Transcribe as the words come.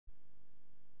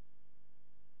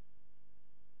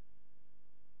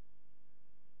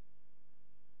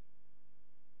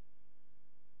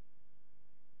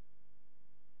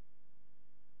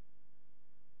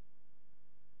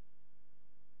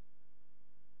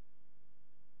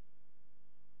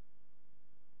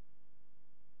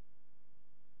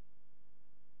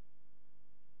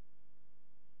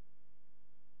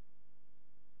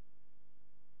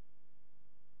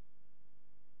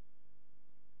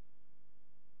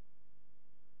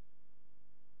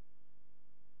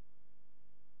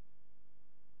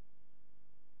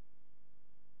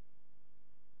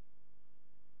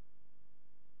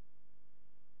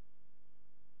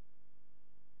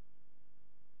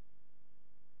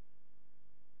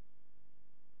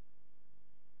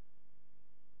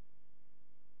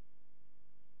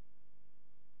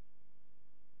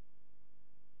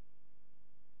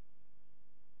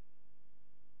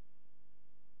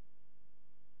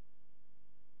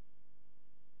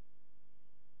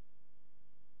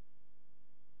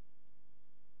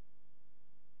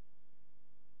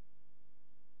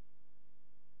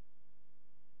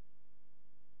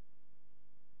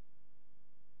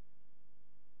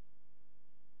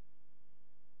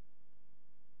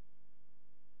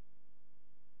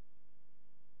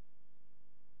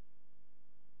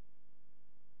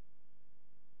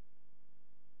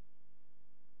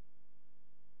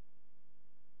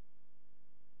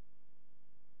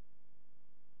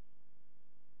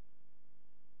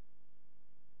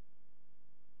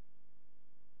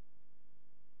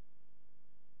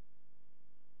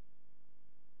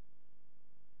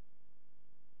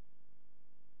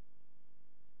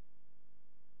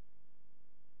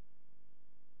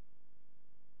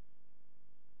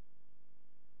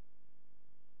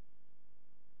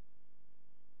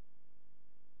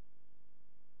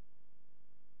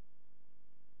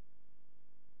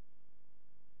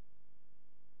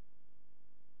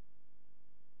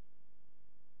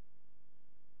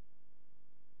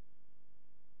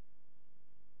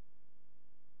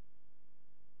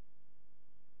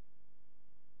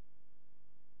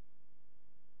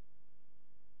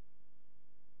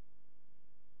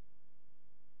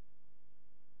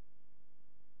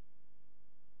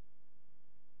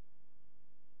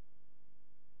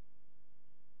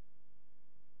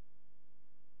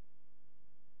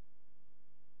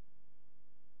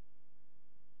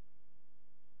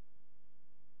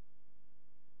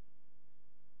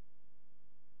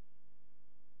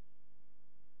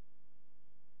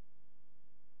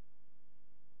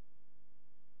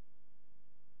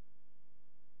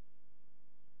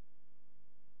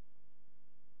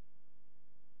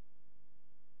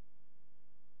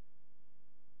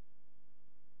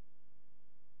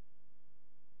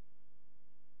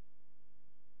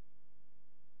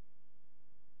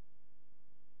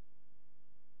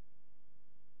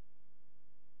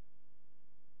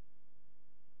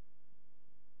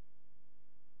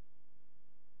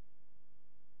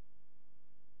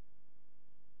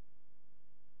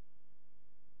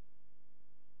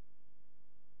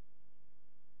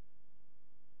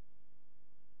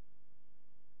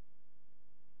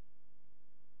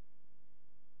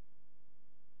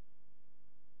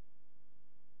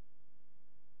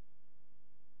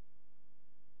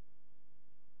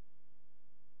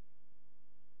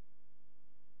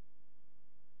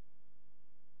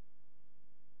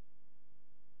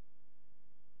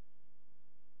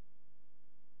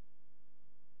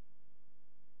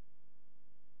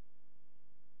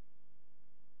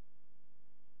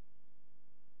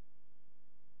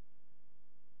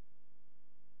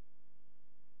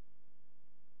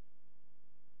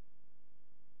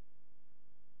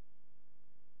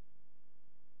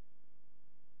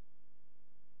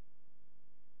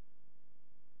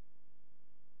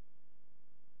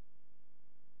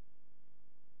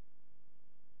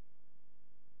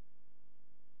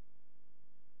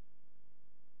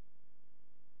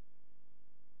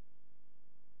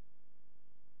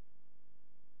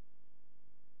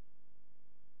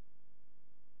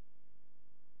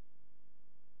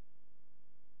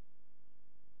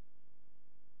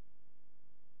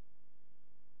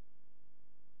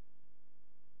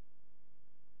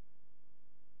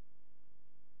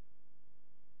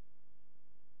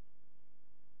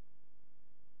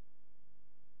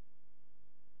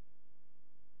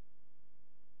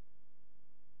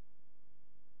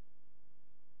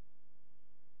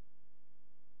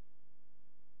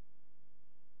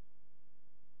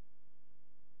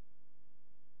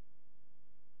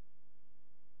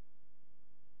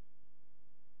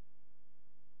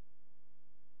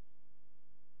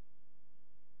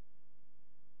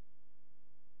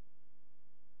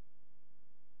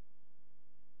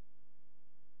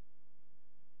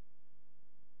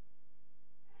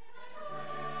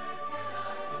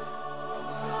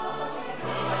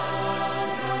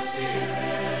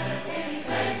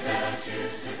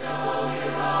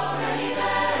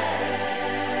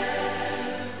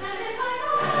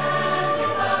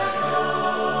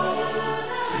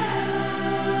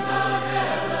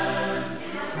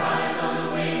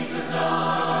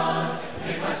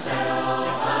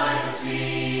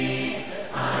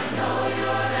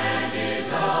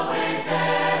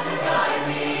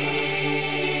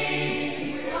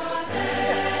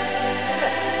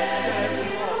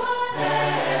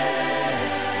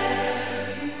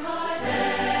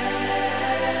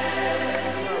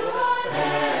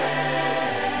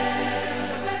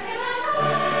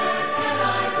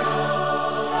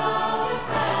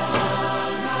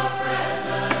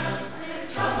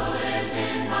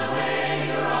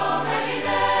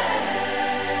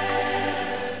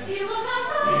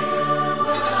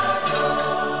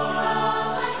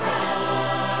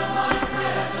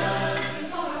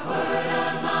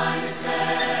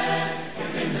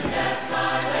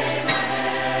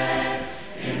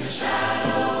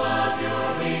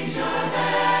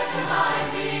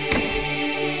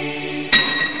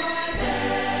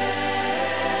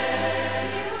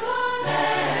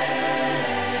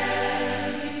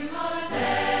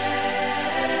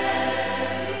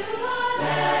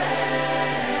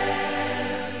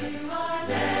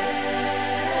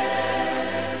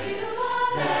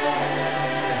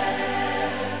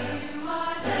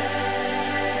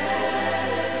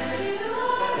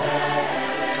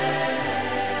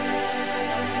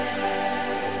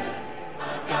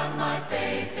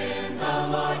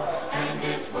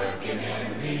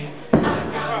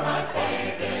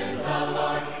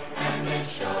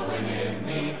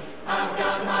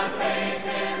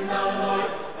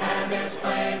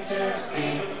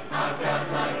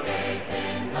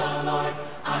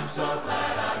I'm so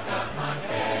glad I've got my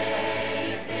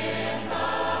faith in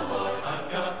the Lord.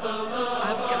 I've got the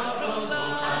love of the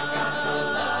Lord. I've got the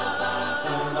love of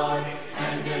the Lord,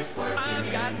 and it's working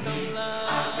in me.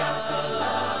 I've got the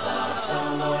love of the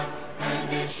Lord,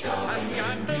 and it's showing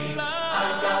in me.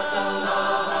 I've got the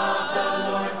love of the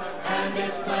Lord, and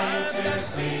it's plain to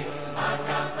see. I've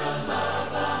got the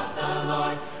love of the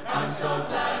Lord. I'm so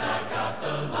glad I've got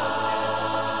the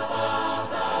love of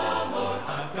the Lord.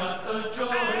 I've got the joy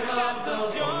of the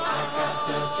Lord. I've got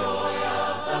the joy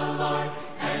of the Lord,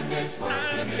 and it's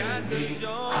working in me.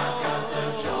 I've got the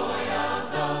joy of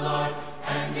the Lord,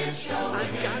 and it's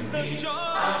showing in me.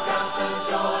 I've got the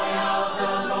joy of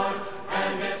the Lord,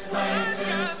 and it's plain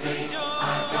to see.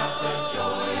 I've got the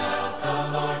joy of the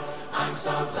Lord. I'm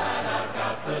so glad I've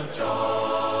got the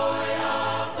joy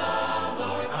of the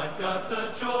Lord. I've got the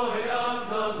joy of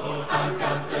the Lord. I've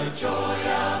got the joy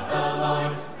of the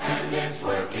Lord, and it's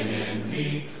working in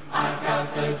me. I've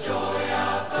got the joy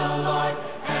of the Lord,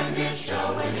 and it's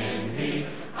showing in me.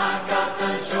 I've got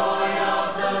the joy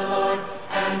of the Lord,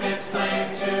 and it's plain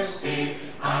to see.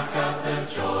 I've got the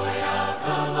joy of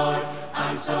the Lord.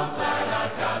 I'm so glad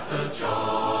I've got the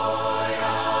joy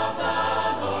of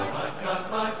the Lord. I've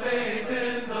got my faith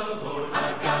in the Lord.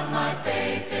 I've got my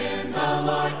faith in the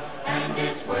Lord, and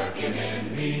it's working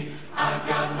in me. I've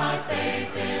got my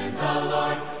faith in the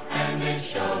Lord, and it's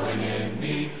showing in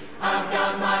me. I've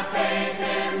got my faith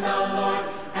in the Lord,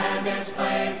 and it's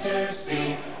plain to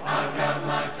see. I've got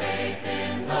my faith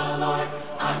in the Lord.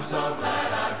 I'm so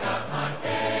glad I've got my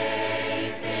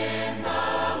faith in the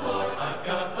Lord. I've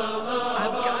got the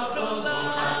love of the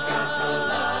Lord. I've got the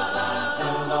love of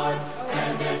the Lord,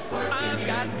 and it's working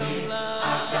in me.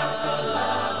 I've got the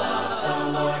love of the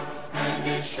Lord, and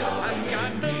it's showing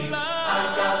in me.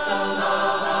 I've got the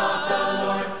love of the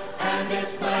Lord, and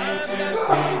it's plain to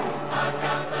see. I've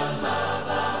got the love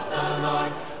of the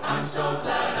Lord. I'm so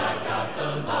glad I've got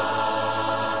the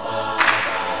love of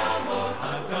the Lord.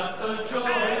 I've got the joy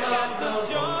of the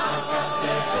Lord. I've got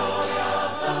the joy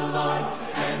of the Lord,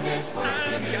 and it's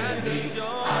working in me.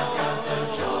 I've got the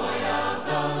joy of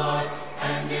the Lord,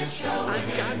 and it's showing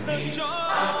in me.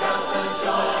 I've got the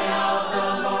joy of the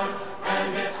Lord, and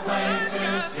it's plain to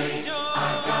see.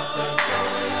 I've got the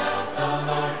joy of the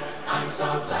Lord. I'm so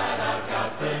glad I've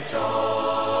got the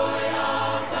joy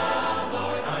of the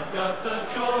Lord. I've got the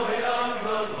joy of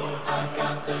the Lord. I've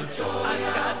got the joy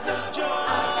of the joy.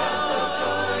 I've got the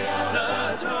joy of the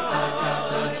joy. I've got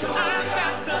the joy. I've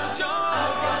got the joy.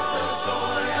 I've got the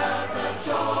joy of the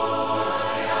joy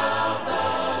of the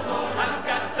Lord. I've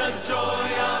got the joy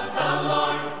of the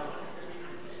Lord.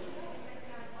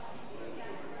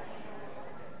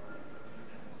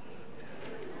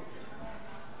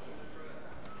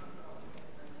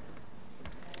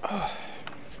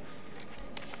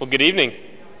 Well, good evening.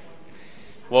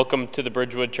 Welcome to the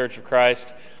Bridgewood Church of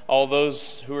Christ. All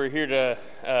those who are here to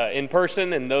in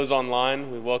person and those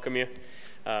online, we welcome you.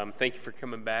 Thank you for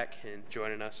coming back and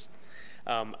joining us.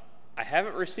 I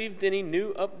haven't received any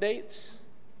new updates,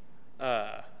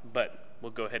 but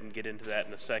we'll go ahead and get into that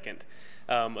in a second.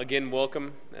 Again,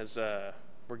 welcome as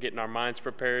we're getting our minds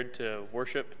prepared to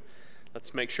worship.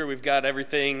 Let's make sure we've got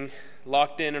everything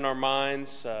locked in our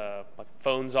minds, like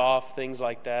phones off, things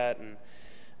like that, and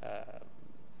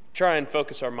try and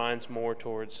focus our minds more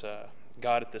towards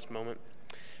God at this moment.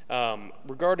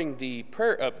 Regarding the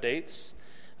prayer updates,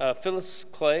 Phyllis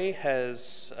Clay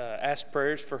has asked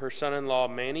prayers for her son-in-law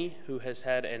Manny, who has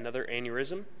had another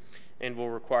aneurysm and will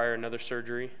require another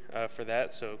surgery for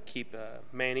that, so keep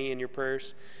Manny in your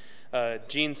prayers.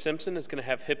 Jean Simpson is going to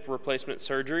have hip replacement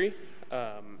surgery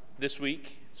this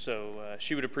week, so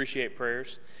she would appreciate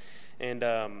prayers. And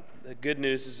the good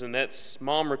news is Annette's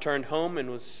mom returned home and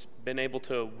was been able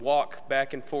to walk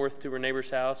back and forth to her neighbor's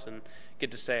house and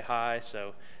get to say hi.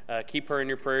 So keep her in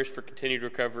your prayers for continued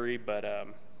recovery, but a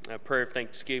prayer of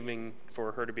thanksgiving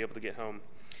for her to be able to get home.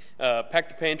 Pack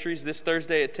the pantries this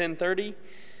Thursday at 10:30.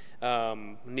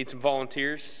 Need some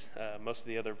volunteers. Most of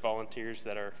the other volunteers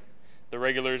that are the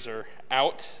regulars are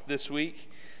out this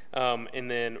week. And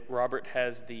then Robert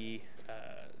has the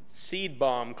seed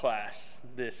bomb class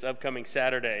this upcoming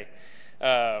Saturday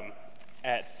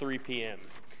at 3 p.m.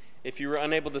 If you were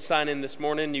unable to sign in this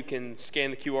morning, you can scan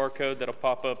the QR code that'll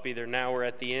pop up either now or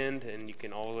at the end, and you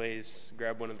can always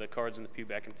grab one of the cards in the pew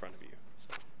back in front of you.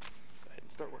 So go ahead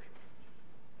and start worship.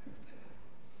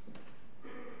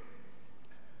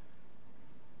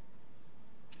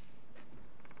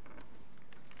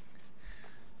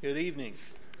 Good evening.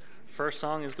 First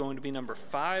song is going to be number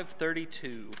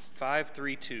 532.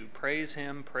 532. Praise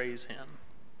Him, praise Him.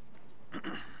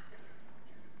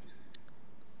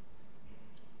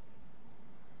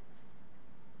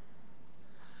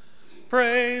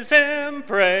 Praise him,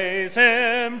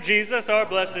 Jesus our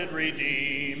blessed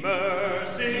Redeemer.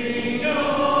 Sing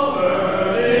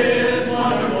over his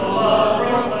wonderful love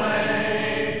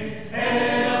proclaim.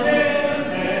 Hail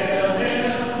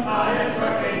him, highest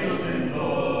archangels in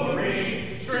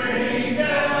glory. Strength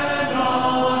and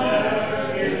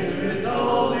honor give to his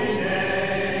holy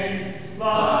name.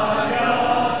 Like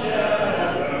a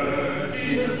shepherd,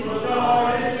 Jesus will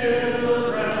guard his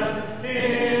children.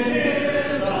 In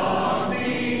his arms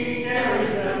he carries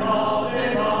them all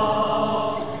day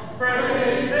long.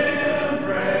 Praise him,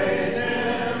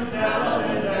 tell of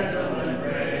his excellent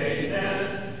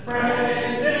greatness.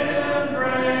 Praise him,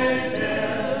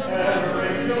 ever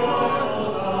in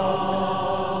joyful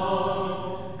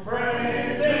song.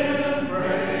 Praise him,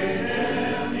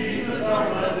 Jesus our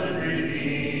blessed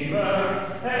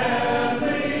Redeemer.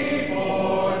 Heavenly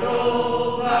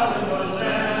portals loud and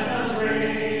hosannas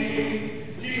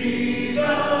ring.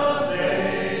 Jesus,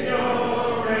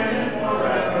 Savior, reigneth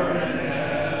forever and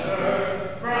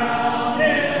ever. Crown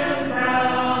him,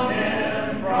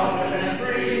 prophet and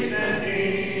priest and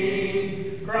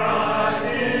king. Christ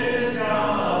is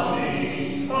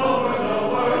coming, over the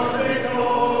world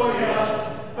victorious.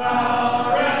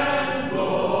 Power and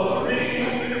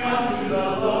glory unto the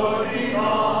Lord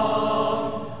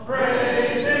belong.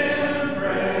 Praise him,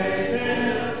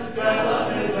 tell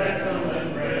of his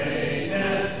excellent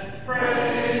greatness.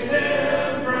 Praise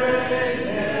him,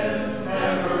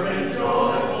 ever in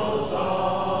joyful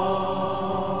song.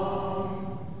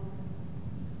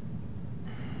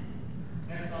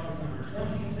 Next song is number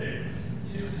 26,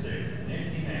 2-6, An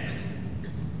Empty Hand.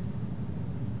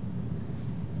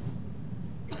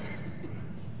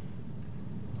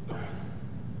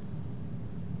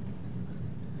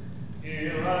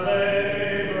 Here I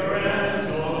labor and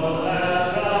toil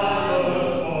as I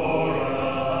look for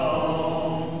a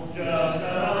home, just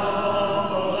an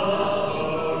humble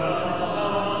abode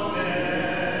among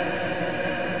men.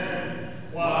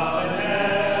 While in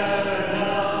heaven a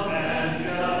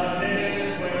mansion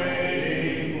is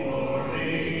waiting for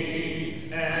me,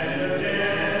 and a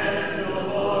gentle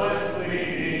voice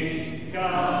pleading,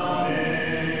 come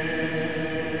in.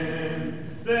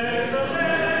 There's a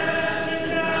mansion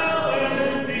now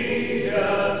empty,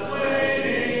 just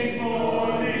waiting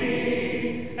for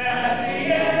me. At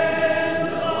the end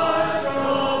of life's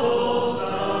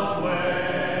troublesome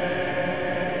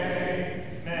way,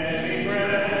 many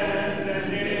friends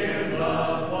and dear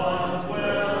loved ones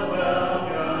will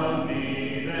welcome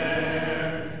me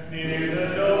there, near the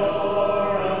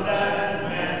door of that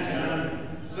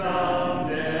mansion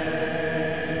someday.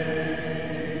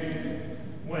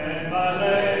 When my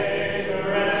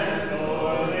labor and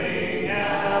toiling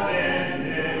have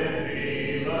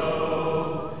ended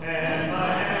below, and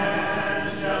my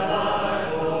hands shall lie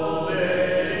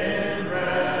folded in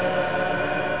rest,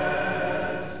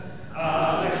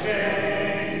 I'll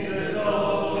exchange this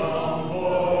old home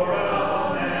for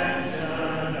a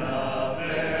mansion up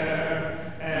there,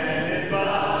 and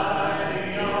invite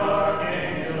the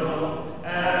archangel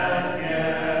as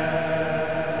guest.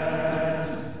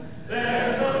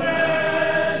 There's a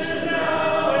mansion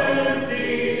now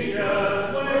empty,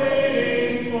 just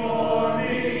waiting for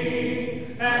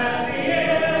me. At the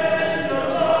end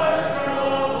of life's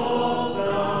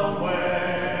troublesome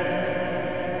way,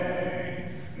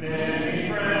 many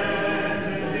friends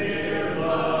and dear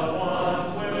loved ones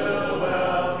will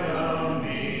welcome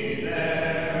me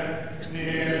there,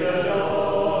 near the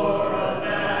door of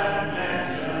that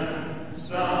mansion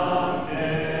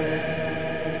someday.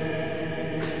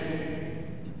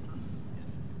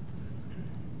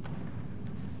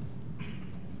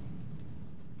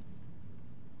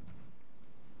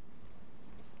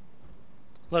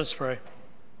 Let us pray.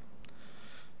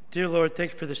 Dear Lord,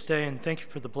 thank you for this day, and thank you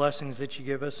for the blessings that you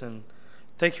give us, and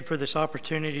thank you for this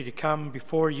opportunity to come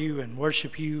before you and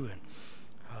worship you and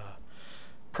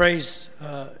praise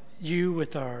you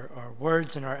with our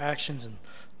words and our actions. And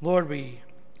Lord, we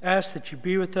ask that you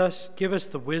be with us, give us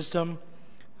the wisdom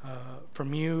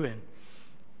from you and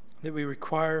that we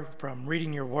require from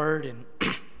reading your word. And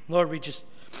Lord, we just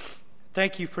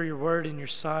thank you for your word and your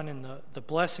Son and the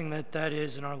blessing that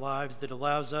is in our lives that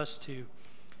allows us to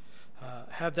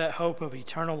have that hope of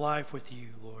eternal life with you,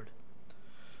 Lord.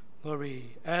 Lord,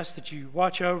 we ask that you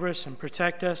watch over us and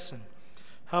protect us and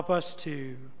help us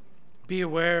to be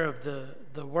aware of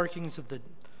the workings of the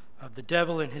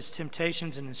devil and his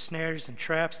temptations and his snares and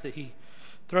traps that he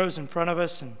throws in front of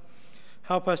us, and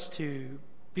help us to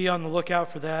be on the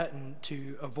lookout for that and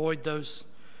to avoid those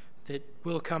that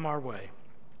will come our way.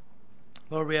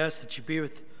 Lord, we ask that you be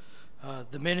with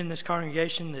the men in this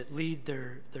congregation that lead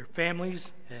their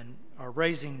families and are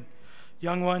raising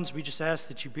young ones, we just ask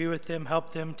that you be with them,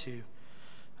 help them to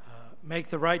make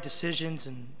the right decisions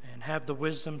and have the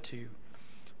wisdom to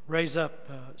raise up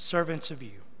servants of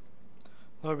you.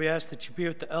 Lord, we ask that you be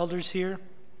with the elders here,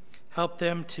 help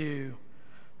them to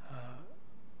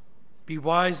be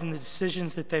wise in the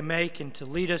decisions that they make and to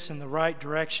lead us in the right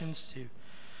directions, to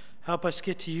help us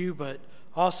get to you, but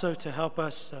also to help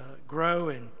us grow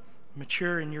and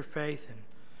mature in your faith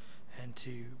and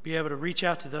to be able to reach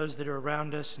out to those that are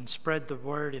around us and spread the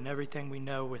word and everything we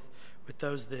know with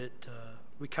those that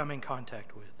we come in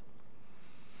contact with.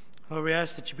 Lord, we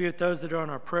ask that you be with those that are on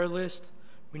our prayer list.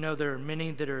 We know there are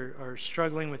many that are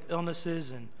struggling with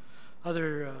illnesses and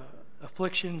other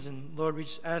afflictions, and Lord, we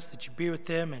just ask that you be with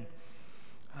them and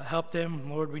help them.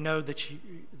 Lord, we know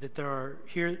that there are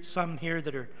some here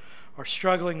that are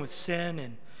struggling with sin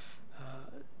and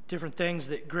different things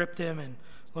that grip them, and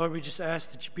Lord, we just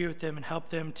ask that you be with them and help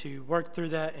them to work through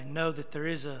that and know that there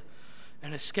is an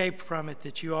escape from it,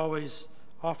 that you always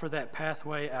offer that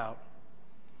pathway out.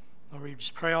 Lord, we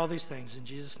just pray all these things in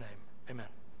Jesus' name. Amen.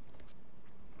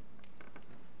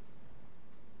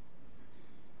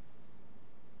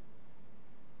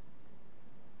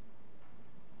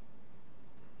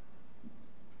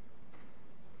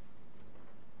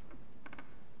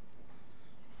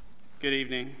 Good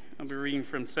evening. I'll be reading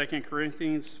from 2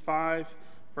 Corinthians 5,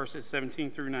 verses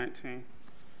 17 through 19.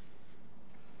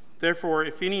 Therefore,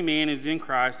 if any man is in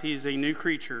Christ, he is a new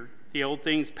creature. The old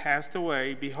things passed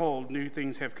away. Behold, new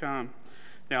things have come.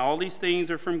 Now all these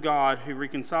things are from God, who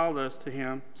reconciled us to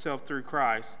himself through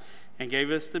Christ, and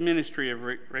gave us the ministry of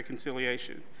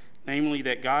reconciliation. Namely,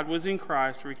 that God was in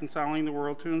Christ, reconciling the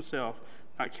world to himself,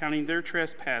 not counting their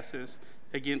trespasses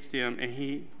against them, and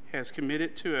he has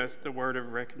committed to us the word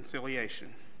of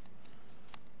reconciliation.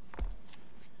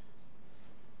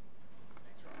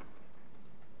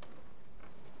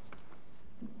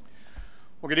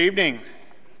 Well, good evening.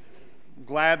 I'm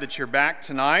glad that you're back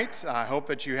tonight. I hope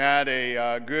that you had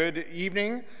a good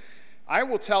evening. I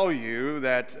will tell you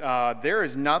that there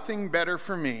is nothing better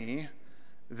for me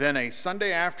than a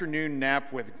Sunday afternoon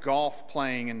nap with golf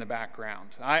playing in the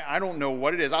background. I don't know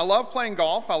what it is. I love playing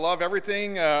golf. I love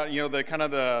everything, the kind of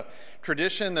the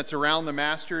tradition that's around the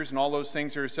Masters and all those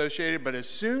things are associated. But as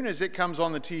soon as it comes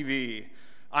on the TV,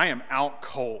 I am out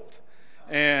cold.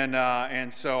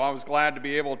 And so I was glad to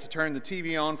be able to turn the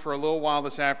TV on for a little while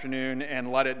this afternoon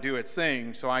and let it do its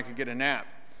thing so I could get a nap.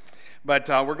 But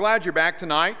we're glad you're back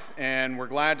tonight, and we're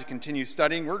glad to continue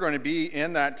studying. We're going to be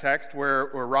in that text where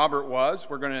Robert was.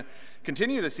 We're going to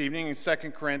continue this evening in 2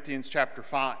 Corinthians chapter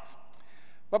 5.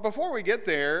 But before we get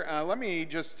there, let me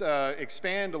just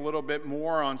expand a little bit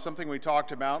more on something we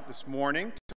talked about this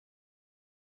morning.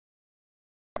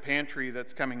 Pantry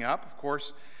that's coming up. Of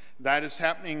course, that is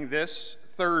happening this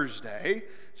Thursday,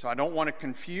 so I don't want to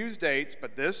confuse dates,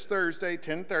 but this Thursday,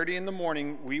 10:30 in the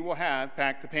morning, we will have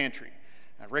Pack the Pantry.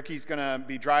 Ricky's going to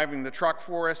be driving the truck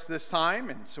for us this time,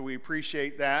 and so we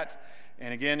appreciate that.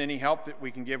 And again, any help that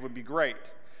we can give would be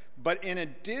great. But in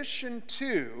addition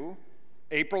to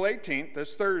April 18th,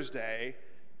 this Thursday,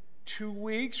 2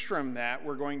 weeks from that,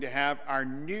 we're going to have our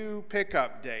new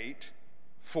pickup date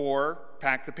for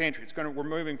Pack the Pantry. We're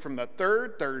moving from the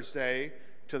third Thursday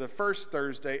to the first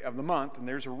Thursday of the month, and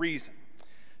there's a reason.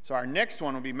 So our next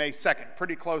one will be May 2nd,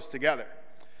 pretty close together.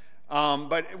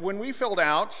 But when we filled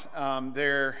out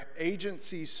their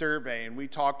agency survey and we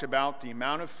talked about the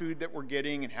amount of food that we're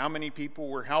getting and how many people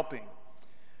we're helping,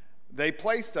 they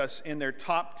placed us in their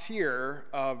top tier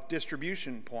of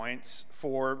distribution points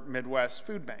for Midwest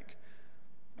Food Bank.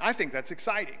 I think that's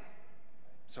exciting.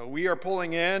 So we are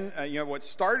pulling in, what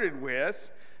started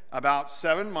with about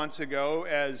 7 months ago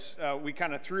as we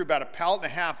kind of threw about a pallet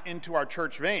and a half into our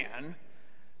church van.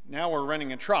 Now we're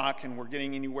running a truck and we're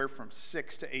getting anywhere from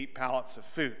 6 to 8 pallets of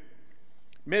food.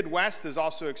 Midwest is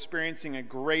also experiencing a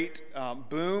great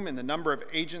boom in the number of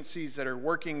agencies that are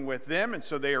working with them, and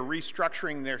so they are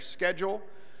restructuring their schedule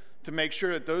to make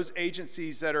sure that those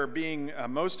agencies that are being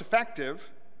most effective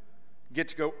get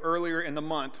to go earlier in the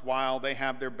month while they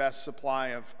have their best supply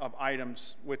of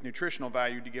items with nutritional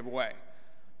value to give away.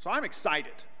 So I'm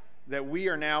excited that we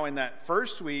are now in that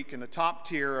first week in the top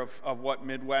tier of what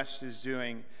Midwest is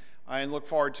doing, and look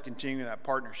forward to continuing that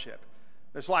partnership.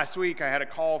 This last week I had a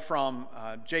call from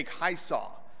Jake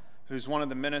Heisaw, who's one of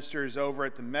the ministers over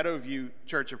at the Meadowview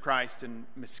Church of Christ in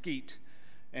Mesquite.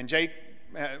 And Jake,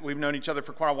 we've known each other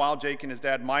for quite a while, Jake and his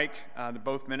dad Mike, they're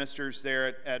both ministers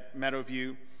there at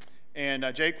Meadowview. And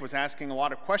Jake was asking a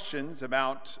lot of questions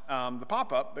about the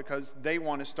pop-up because they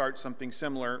want to start something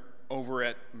similar over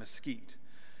at Mesquite.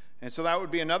 And so that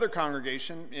would be another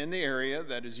congregation in the area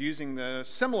that is using the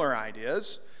similar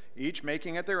ideas each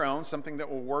making it their own, something that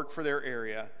will work for their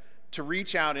area, to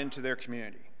reach out into their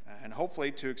community and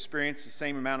hopefully to experience the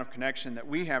same amount of connection that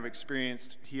we have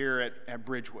experienced here at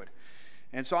Bridgewood.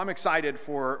 And so I'm excited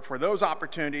for those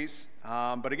opportunities,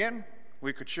 but again,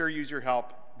 we could sure use your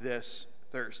help this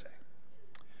Thursday.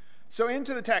 So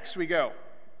into the text we go.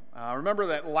 Remember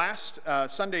that last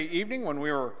Sunday evening when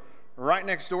we were right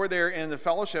next door there in the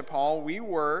fellowship hall, we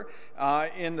were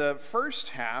in the first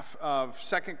half of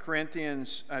 2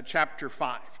 Corinthians chapter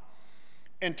 5.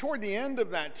 And toward the end of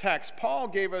that text, Paul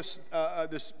gave us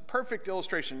this perfect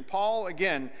illustration. Paul,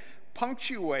 again,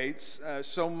 punctuates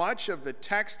so much of the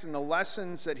text and the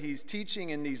lessons that he's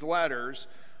teaching in these letters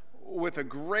with a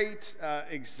great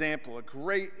example, a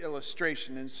great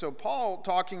illustration. And so Paul,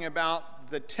 talking about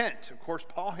the tent, of course,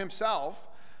 Paul himself,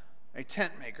 a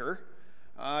tent maker,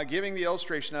 giving the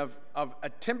illustration of a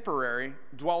temporary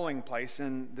dwelling place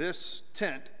in this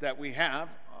tent that we have.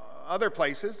 Other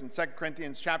places in 2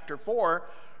 Corinthians chapter 4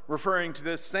 referring to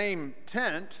this same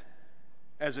tent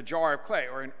as a jar of clay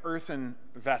or an earthen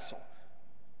vessel,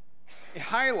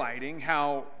 highlighting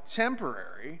how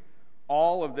temporary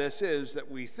all of this is that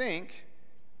we think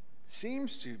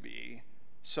seems to be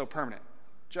so permanent,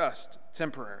 just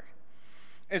temporary.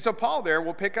 And so Paul there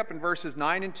will pick up in verses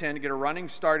 9 and 10 to get a running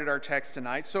start at our text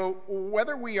tonight. So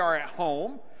whether we are at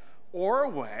home or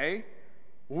away,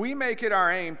 we make it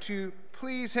our aim to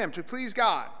please him, to please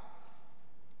God.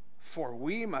 For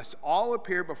we must all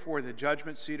appear before the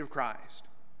judgment seat of Christ,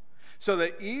 so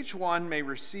that each one may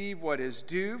receive what is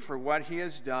due for what he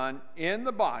has done in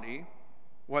the body,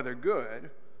 whether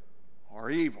good or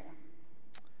evil.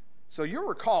 So you'll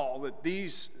recall that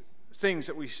these things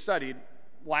that we studied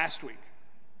last week,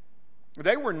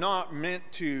 they were not meant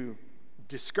to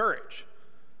discourage.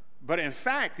 But in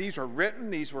fact, these were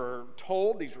written, these were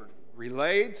told, these were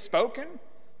relayed, spoken,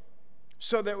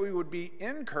 so that we would be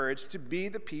encouraged to be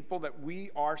the people that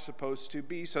we are supposed to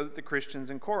be, so that the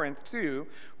Christians in Corinth, too,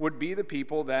 would be the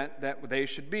people that they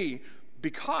should be,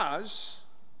 because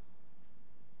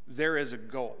there is a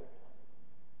goal.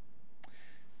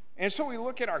 And so we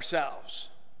look at ourselves,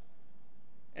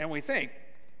 and we think,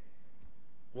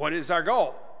 what is our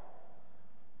goal?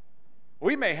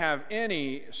 We may have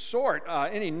any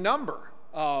number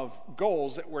of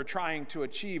goals that we're trying to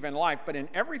achieve in life, but in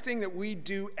everything that we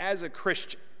do as a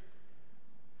Christian,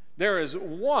 there is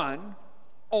one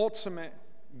ultimate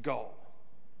goal: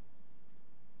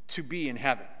 to be in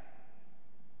heaven,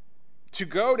 to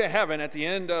go to heaven at the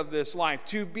end of this life,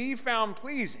 to be found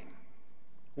pleasing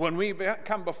when we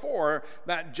come before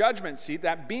that judgment seat,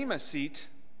 that bema seat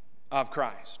of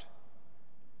Christ,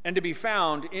 and to be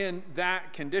found in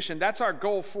that condition. That's our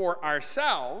goal for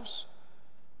ourselves.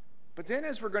 But then,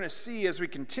 as we're going to see as we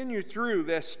continue through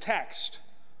this text,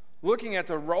 looking at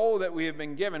the role that we have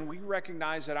been given, we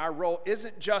recognize that our role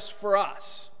isn't just for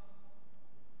us,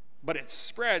 but it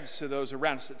spreads to those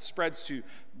around us. It spreads to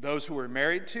those who we're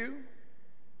married to,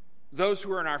 those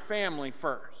who are in our family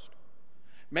first,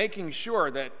 making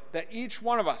sure that each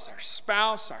one of us, our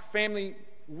spouse, our family,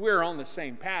 we're on the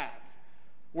same path.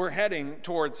 We're heading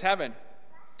towards heaven.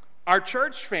 Our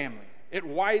church family, it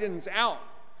widens out,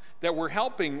 that we're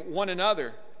helping one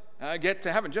another get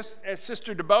to heaven. Just as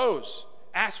Sister DeBose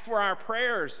asked for our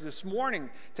prayers this morning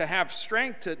to have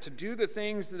strength to do the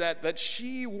things that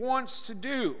she wants to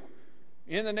do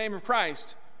in the name of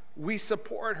Christ, we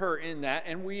support her in that,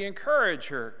 and we encourage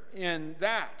her in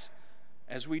that,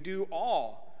 as we do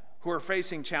all who are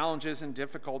facing challenges and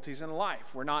difficulties in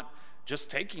life. We're not just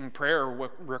taking prayer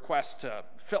requests to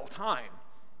fill time,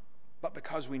 but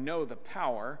because we know the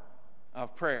power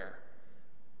of prayer.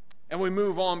 And we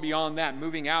move on beyond that,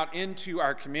 moving out into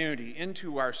our community,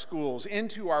 into our schools,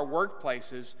 into our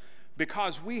workplaces,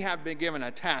 because we have been given a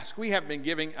task. We have been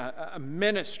given a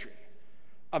ministry,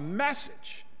 a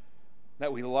message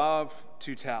that we love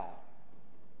to tell.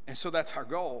 And so that's our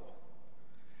goal.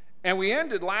 And we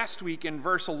ended last week in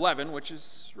verse 11, which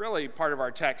is really part of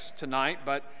our text tonight,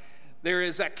 but there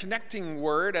is that connecting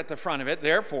word at the front of it.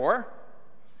 Therefore,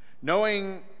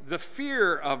 knowing the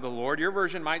fear of the Lord, your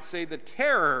version might say the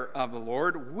terror of the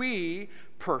Lord, we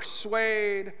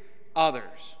persuade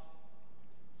others.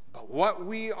 But what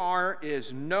we are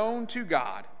is known to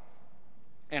God,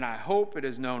 and I hope it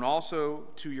is known also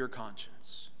to your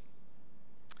conscience.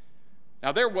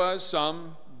 Now, there was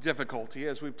some difficulty,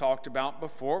 as we've talked about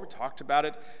before. We talked about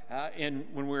it when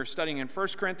we were studying in 1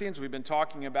 Corinthians. We've been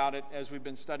talking about it as we've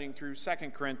been studying through 2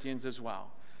 Corinthians as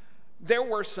well. There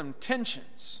were some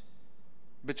tensions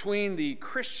between the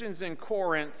Christians in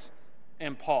Corinth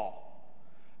and Paul.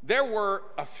 There were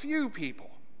a few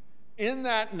people in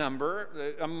that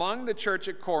number among the church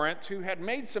at Corinth who had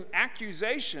made some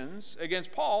accusations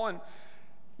against Paul, and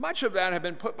much of that had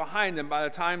been put behind them by the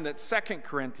time that 2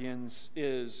 Corinthians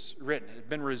is written. It had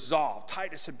been resolved.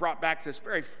 Titus had brought back this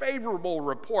very favorable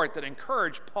report that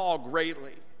encouraged Paul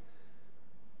greatly.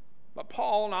 But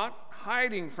Paul, not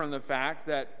hiding from the fact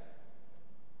that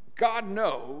God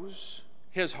knows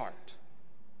his heart.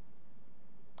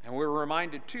 And we're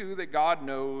reminded, too, that God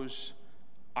knows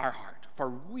our heart. For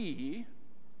we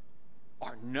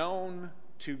are known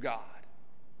to God.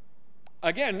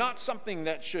 Again, not something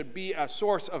that should be a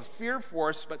source of fear for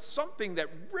us, but something that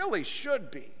really should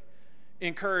be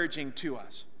encouraging to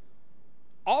us.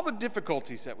 All the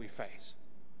difficulties that we face,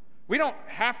 we don't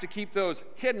have to keep those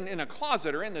hidden in a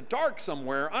closet or in the dark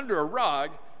somewhere under a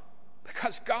rug,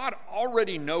 because God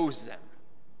already knows them.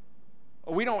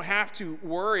 We don't have to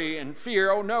worry and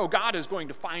fear, oh no, God is going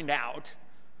to find out,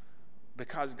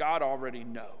 because God already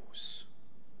knows.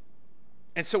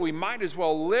 And so we might as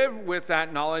well live with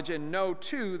that knowledge and know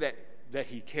too that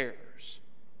he cares.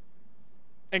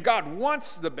 And God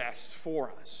wants the best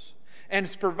for us, and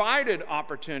has provided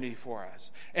opportunity for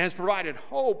us, and has provided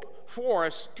hope for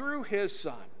us through his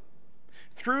Son,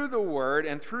 through the Word,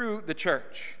 and through the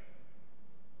church.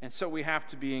 And so we have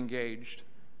to be engaged,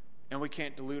 and we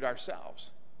can't delude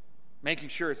ourselves, making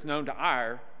sure it's known to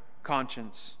our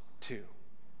conscience too.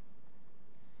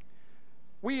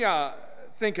 We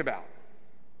think about,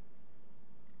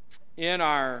 in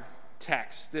our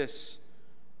text, this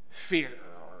fear,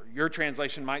 or your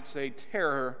translation might say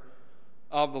terror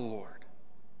of the Lord.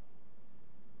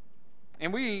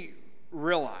 And we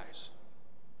realize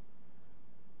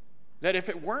that if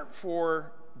it weren't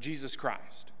for Jesus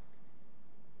Christ,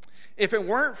 if it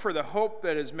weren't for the hope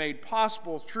that is made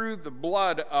possible through the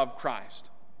blood of Christ,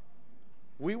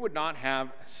 we would not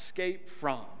have escaped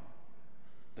from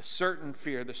the certain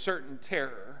fear, the certain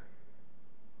terror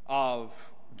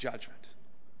of judgment.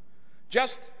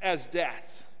 Just as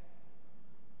death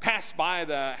passed by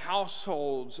the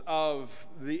households of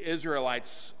the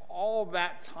Israelites all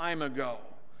that time ago,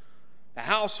 the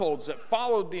households that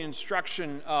followed the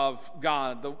instruction of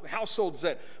God, the households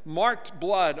that marked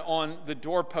blood on the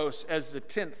doorposts as the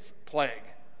 10th plague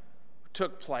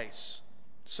took place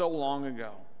so long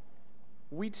ago,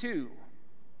 we too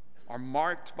are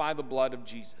marked by the blood of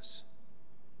Jesus.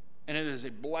 And it is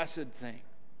a blessed thing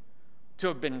to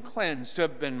have been cleansed, to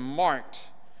have been marked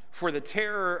for the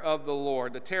terror of the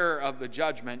Lord, the terror of the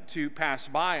judgment, to pass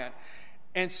by it.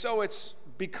 And so it's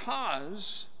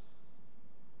because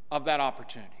of that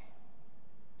opportunity.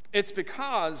 It's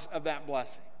because of that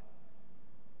blessing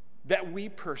that we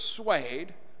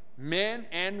persuade men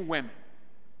and women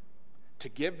to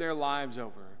give their lives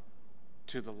over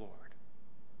to the Lord.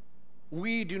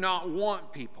 We do not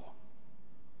want people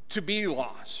to be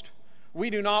lost. We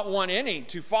do not want any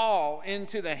to fall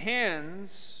into the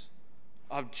hands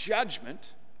of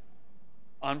judgment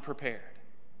unprepared.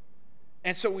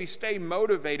 And so we stay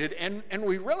motivated, and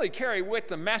we really carry with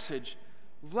the message,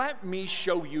 let me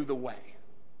show you the way,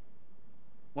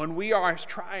 when we are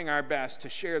trying our best to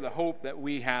share the hope that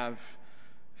we have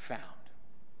found.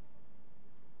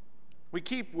 We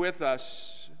keep with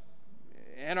us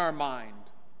in our mind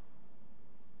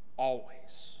always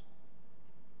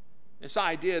this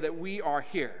idea that we are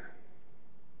here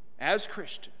as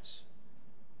Christians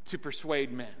to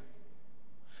persuade men.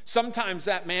 Sometimes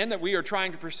that man that we are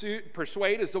trying to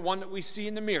persuade is the one that we see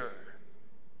in the mirror.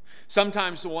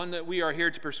 Sometimes the one that we are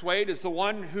here to persuade is the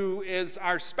one who is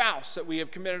our spouse that we have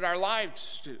committed our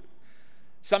lives to.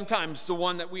 Sometimes the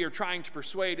one that we are trying to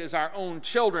persuade is our own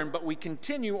children, but we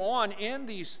continue on in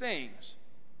these things,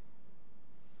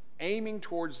 aiming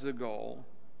towards the goal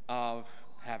of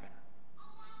heaven.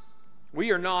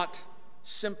 We are not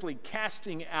simply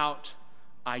casting out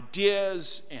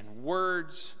ideas and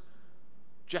words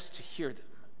just to hear them,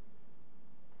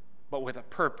 but with a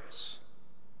purpose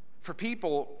for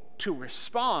people to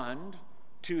respond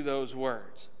to those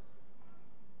words.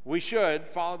 We should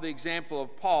follow the example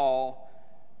of Paul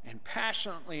and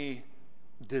passionately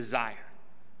desire,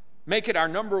 make it our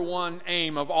number one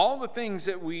aim of all the things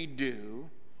that we do,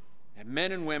 that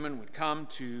men and women would come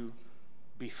to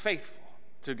be faithful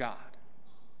to God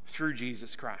through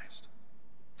Jesus Christ.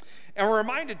 And we're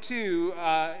reminded too,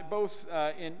 both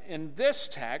in this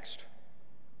text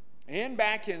and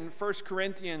back in 1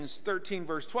 Corinthians 13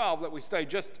 verse 12 that we studied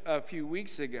just a few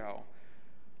weeks ago,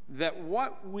 that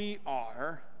what we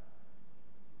are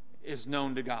is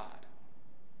known to God.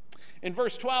 In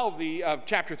verse 12 of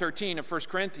chapter 13 of 1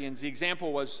 Corinthians, the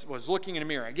example was looking in a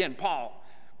mirror. Again, Paul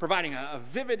providing a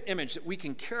vivid image that we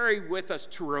can carry with us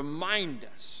to remind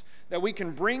us that we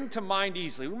can bring to mind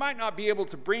easily. We might not be able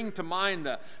to bring to mind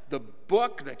the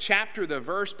book, the chapter, the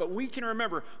verse, but we can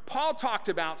remember. Paul talked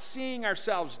about seeing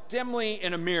ourselves dimly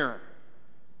in a mirror.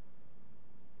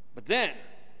 But then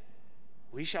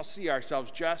we shall see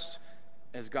ourselves just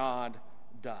as God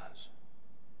does.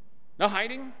 No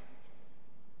hiding,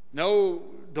 no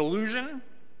delusion,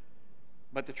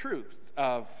 but the truth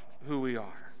of who we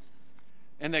are.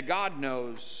 And that God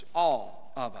knows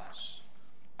all of us,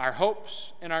 our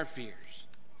hopes and our fears,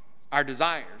 our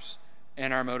desires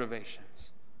and our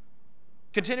motivations.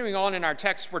 Continuing on in our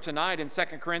text for tonight in 2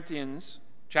 Corinthians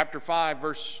chapter 5,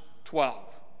 verse 12,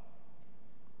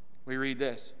 we read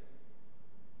this.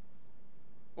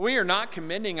 We are not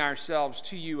commending ourselves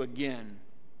to you again,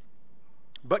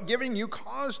 but giving you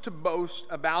cause to boast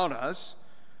about us,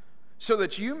 so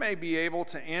that you may be able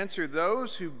to answer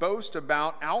those who boast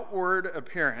about outward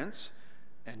appearance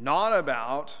and not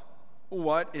about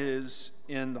what is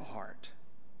in the heart.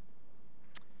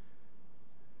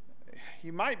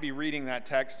 You might be reading that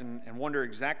text and wonder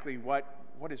exactly what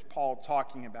is Paul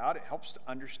talking about. It helps to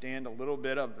understand a little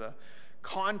bit of the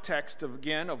context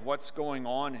of what's going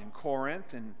on in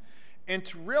Corinth, and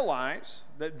to realize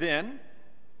that then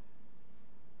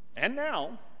and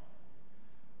now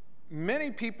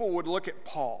many people would look at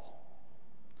Paul,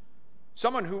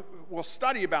 someone who will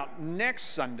study about next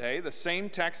Sunday, the same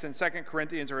text in 2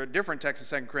 Corinthians, or a different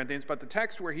text in 2 Corinthians, but the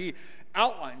text where he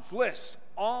outlines, lists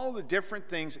all the different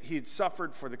things that he had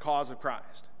suffered for the cause of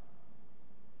Christ.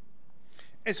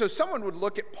 And so someone would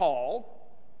look at Paul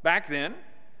back then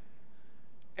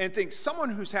and think, someone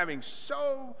who's having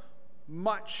so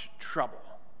much trouble,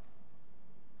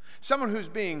 someone who's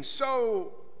being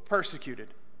so persecuted,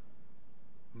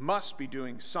 must be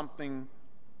doing something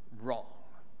wrong.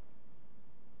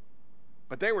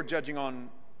 But they were judging on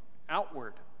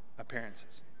outward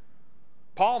appearances.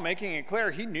 Paul making it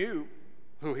clear he knew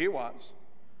who he was.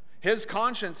 His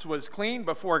conscience was clean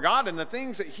before God, and the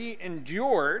things that he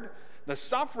endured, the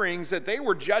sufferings that they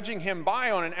were judging him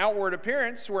by on an outward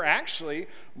appearance, were actually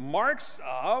marks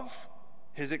of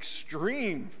his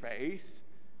extreme faith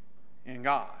in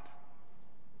God.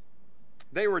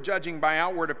 They were judging by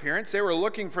outward appearance. They were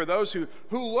looking for those who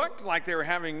looked like they were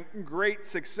having great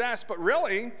success, but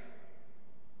really,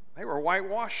 they were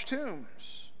whitewashed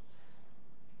tombs.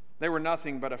 They were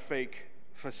nothing but a fake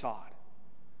facade.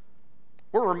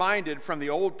 We're reminded from the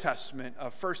Old Testament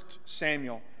of 1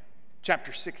 Samuel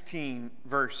chapter 16,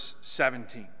 verse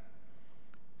 17.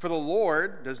 For the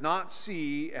Lord does not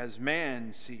see as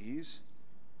man sees.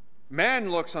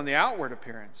 Man looks on the outward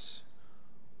appearance,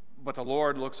 but the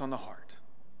Lord looks on the heart.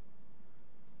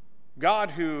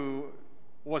 God, who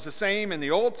was the same in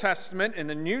the Old Testament, in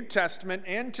the New Testament,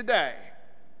 and today,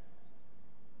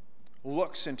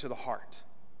 looks into the heart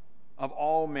of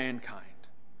all mankind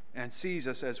and sees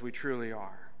us as we truly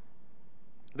are.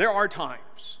 There are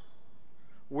times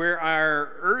where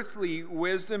our earthly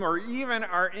wisdom or even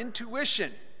our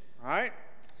intuition, right,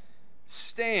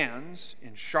 stands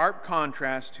in sharp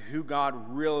contrast to who God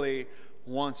really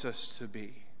wants us to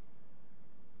be.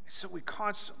 So we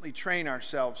constantly train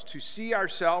ourselves to see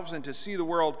ourselves and to see the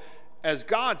world as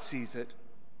God sees it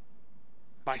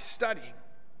by studying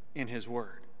in His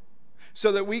Word,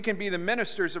 so that we can be the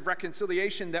ministers of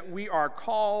reconciliation that we are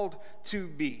called to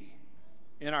be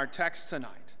in our text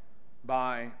tonight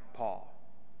by Paul.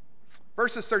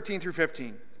 Verses 13 through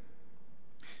 15.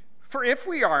 For if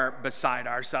we are beside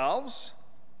ourselves,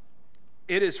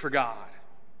 it is for God.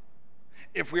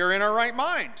 If we are in our right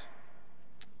mind,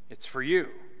 it's for you.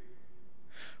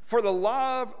 For the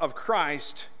love of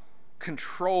Christ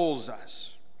controls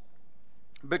us,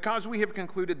 because we have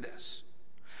concluded this,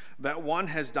 that one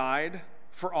has died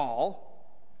for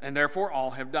all, and therefore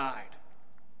all have died.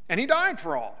 And he died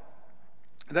for all,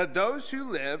 that those who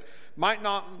live might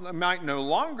no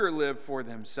longer live for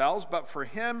themselves, but for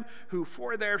him who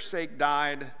for their sake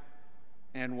died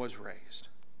and was raised.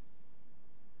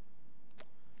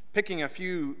 Picking a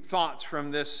few thoughts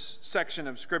from this section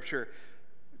of Scripture,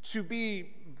 to be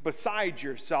beside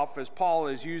yourself, as Paul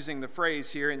is using the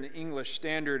phrase here in the English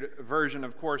Standard Version,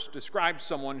 of course, describes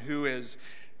someone who is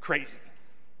crazy,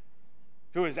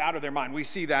 who is out of their mind. We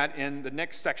see that in the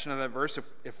next section of that verse,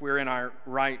 if we're in our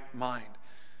right mind.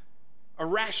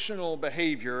 Irrational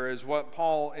behavior is what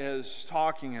Paul is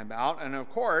talking about. And of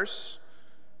course,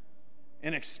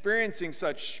 in experiencing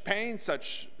such pain,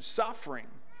 such suffering,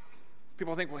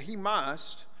 people think, well, he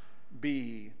must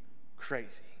be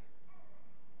crazy.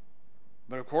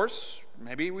 But of course,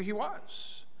 maybe he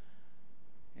was,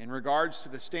 in regards to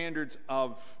the standards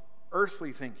of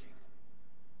earthly thinking,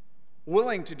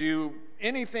 willing to do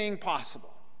anything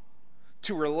possible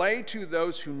to relay to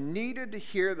those who needed to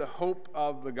hear the hope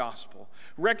of the gospel,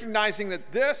 recognizing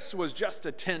that this was just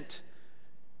a tent,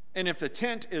 and if the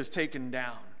tent is taken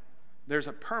down, there's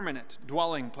a permanent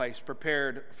dwelling place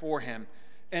prepared for him,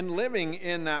 and living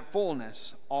in that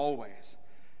fullness always.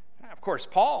 Of course,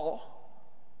 Paul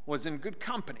was in good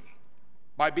company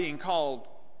by being called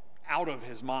out of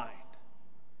his mind.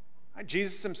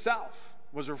 Jesus himself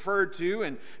was referred to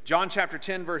in John chapter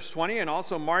 10, verse 20, and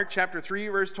also Mark chapter 3,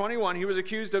 verse 21. He was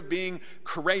accused of being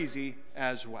crazy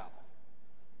as well.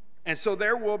 And so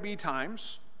there will be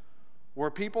times where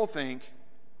people think,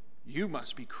 you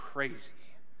must be crazy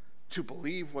to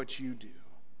believe what you do.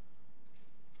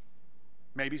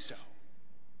 Maybe so.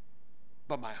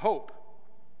 But my hope,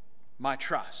 my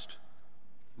trust,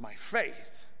 my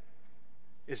faith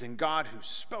is in God who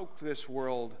spoke this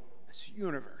world, this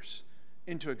universe,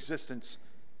 into existence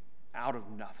out of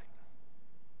nothing.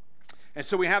 And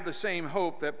so we have the same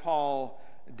hope that Paul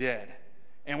did.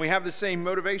 And we have the same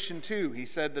motivation too. He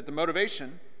said that the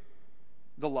motivation,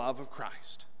 the love of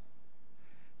Christ.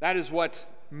 That is what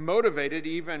motivated,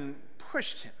 even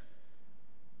pushed him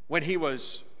when he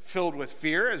was filled with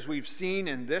fear, as we've seen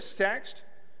in this text,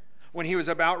 when he was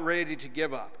about ready to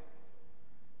give up.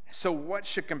 So what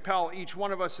should compel each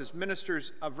one of us as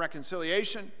ministers of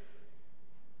reconciliation?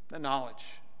 The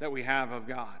knowledge that we have of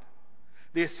God.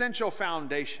 The essential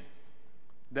foundation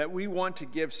that we want to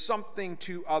give something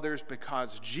to others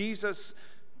because Jesus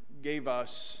gave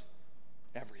us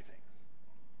everything.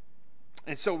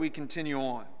 And so we continue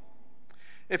on.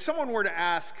 If someone were to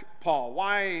ask Paul,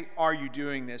 why are you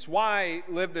doing this? Why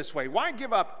live this way? Why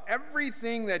give up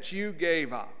everything that you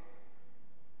gave up?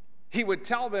 He would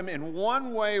tell them in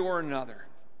one way or another,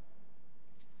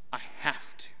 I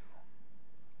have to.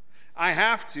 I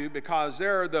have to because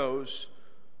there are those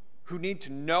who need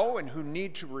to know and who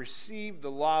need to receive the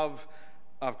love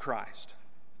of Christ.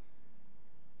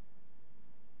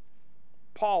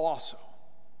 Paul also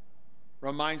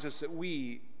reminds us that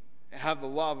we have the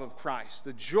love of Christ,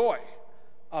 the joy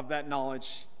of that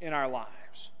knowledge in our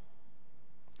lives.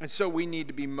 And so we need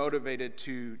to be motivated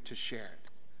to share it.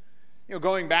 You know,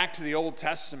 going back to the Old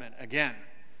Testament again,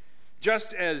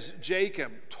 just as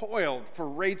Jacob toiled for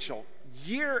Rachel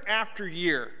year after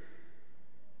year,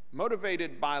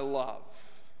 motivated by love,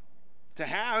 to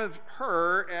have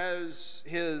her as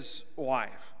his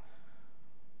wife,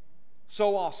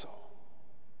 so also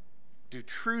do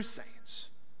true saints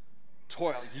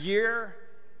toil year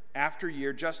after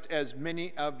year, just as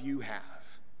many of you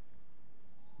have,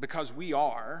 because we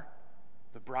are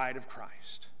the bride of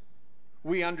Christ.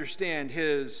 We understand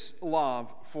his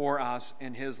love for us,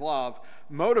 and his love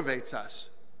motivates us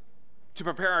to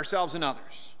prepare ourselves and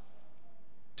others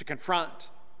to confront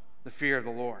the fear of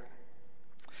the Lord.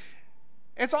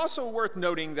 It's also worth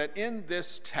noting that in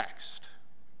this text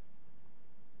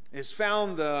is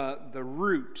found the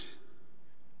root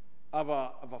of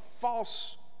a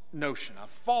false notion, a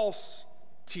false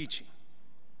teaching,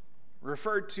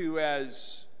 referred to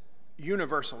as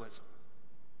universalism.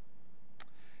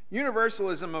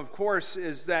 Universalism, of course,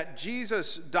 is that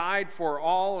Jesus died for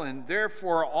all, and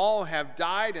therefore all have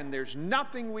died, and there's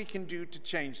nothing we can do to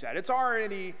change that. It's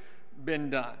already been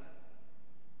done.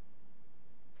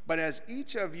 But as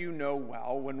each of you know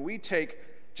well, when we take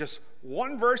just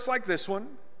one verse like this one,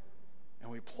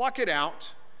 and we pluck it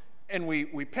out, and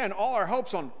we pin all our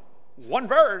hopes on one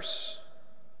verse,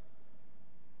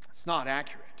 it's not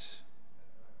accurate.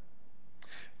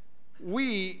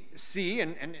 We see,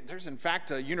 and there's in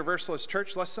fact a Universalist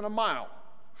church less than a mile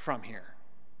from here.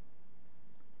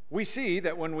 We see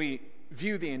that when we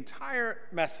view the entire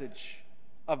message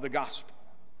of the gospel,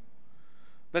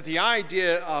 that the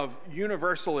idea of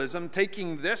universalism,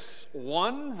 taking this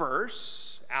one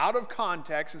verse out of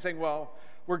context and saying, well,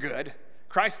 we're good.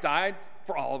 Christ died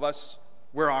for all of us.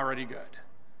 We're already good.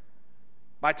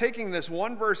 By taking this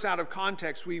one verse out of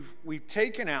context, we've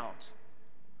taken out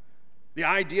the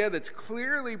idea that's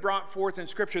clearly brought forth in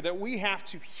Scripture that we have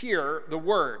to hear the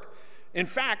word. In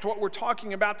fact, what we're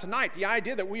talking about tonight, the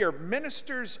idea that we are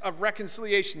ministers of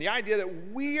reconciliation, the idea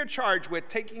that we are charged with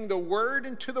taking the word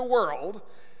into the world,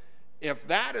 if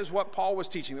that is what Paul was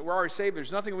teaching, that we're already saved,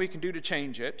 there's nothing we can do to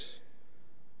change it,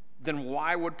 then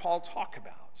why would Paul talk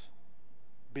about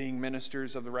being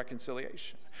ministers of the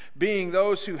reconciliation? Being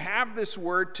those who have this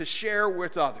word to share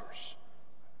with others.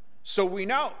 So we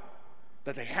know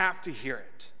that they have to hear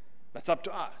it. That's up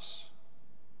to us.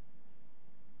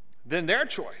 Then their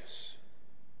choice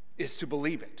is to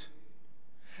believe it.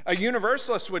 A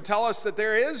universalist would tell us that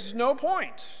there is no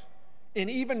point in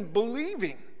even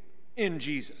believing in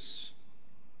Jesus,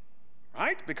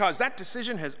 right? Because that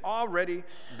decision has already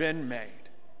been made.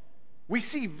 we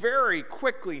see very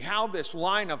quickly how this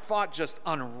line of thought just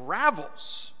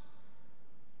unravels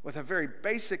with a very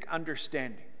basic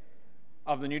understanding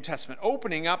of the New Testament,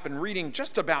 opening up and reading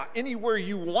just about anywhere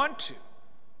you want to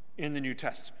in the New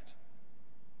Testament.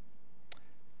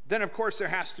 Then, of course, there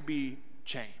has to be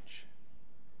change.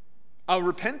 A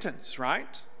repentance,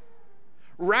 right?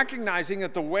 Recognizing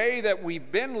that the way that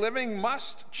we've been living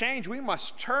must change. We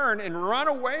must turn and run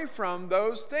away from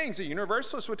those things. The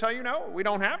universalists would tell you, no, we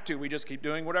don't have to. We just keep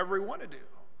doing whatever we want to do.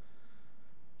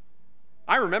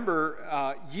 I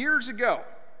remember years ago,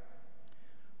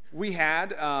 we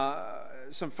had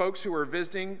some folks who were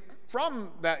visiting from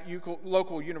that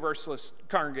local Universalist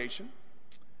congregation.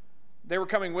 They were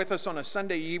coming with us on a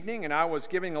Sunday evening, and I was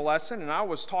giving a lesson, and I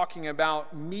was talking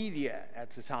about media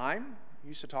at the time. I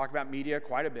used to talk about media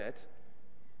quite a bit.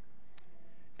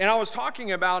 And I was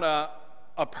talking about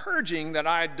a purging that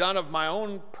I had done of my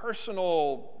own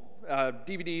personal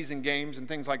DVDs and games and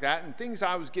things like that, and things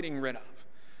I was getting rid of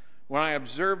when I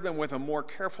observed them with a more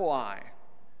careful eye.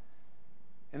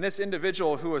 And this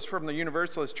individual who was from the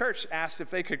Universalist Church asked if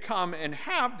they could come and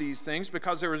have these things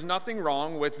because there was nothing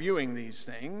wrong with viewing these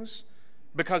things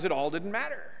because it all didn't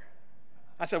matter.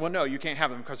 I said, well, no, you can't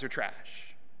have them because they're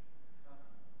trash.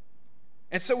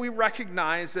 And so we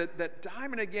recognize that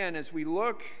time and again, as we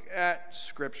look at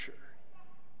Scripture,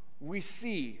 we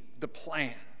see the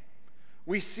plan.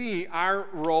 We see our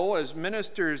role as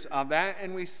ministers of that,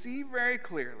 and we see very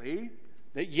clearly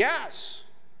that, yes,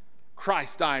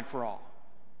 Christ died for all.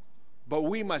 But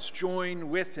we must join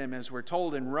with him, as we're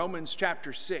told in Romans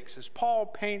chapter 6, as Paul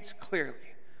paints clearly,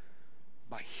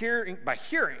 by hearing,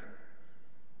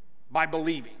 by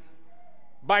believing,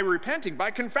 by repenting, by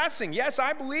confessing, yes,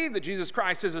 I believe that Jesus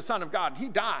Christ is the Son of God. He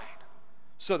died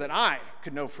so that I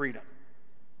could know freedom,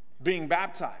 being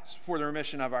baptized for the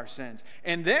remission of our sins,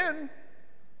 and then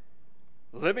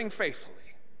living faithfully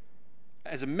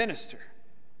as a minister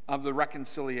of the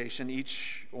reconciliation,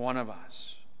 each one of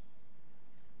us.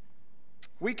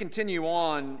 We continue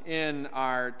on in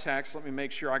our text. Let me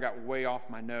make sure I got way off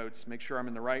my notes, make sure I'm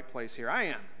in the right place here. I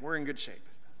am. We're in good shape.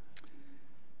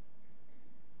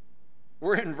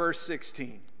 We're in verse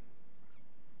 16.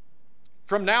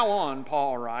 From now on,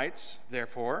 Paul writes,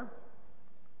 therefore,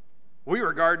 we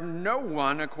regard no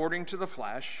one according to the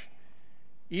flesh.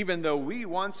 Even though we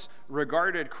once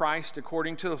regarded Christ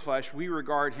according to the flesh, we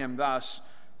regard him thus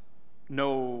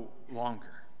no longer.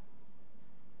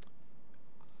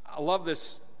 I love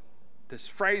this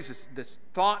phrase, this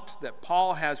thought that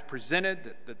Paul has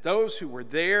presented, that those who were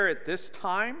there at this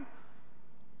time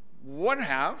would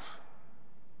have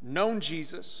known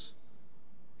Jesus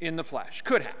in the flesh,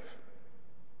 could have.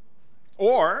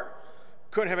 Or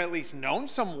could have at least known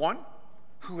someone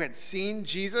who had seen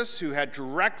Jesus, who had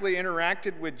directly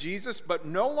interacted with Jesus, but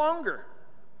no longer.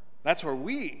 That's where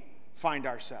we find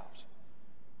ourselves.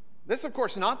 This, of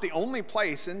course, not the only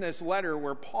place in this letter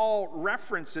where Paul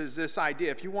references this idea.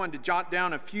 If you wanted to jot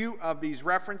down a few of these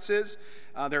references,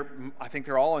 I think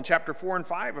they're all in chapter 4 and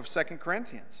 5 of 2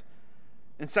 Corinthians.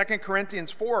 In 2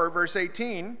 Corinthians 4, verse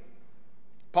 18,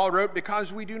 Paul wrote,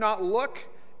 because we do not look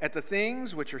at the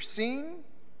things which are seen,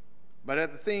 but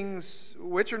at the things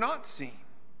which are not seen.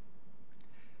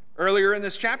 Earlier in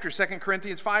this chapter, 2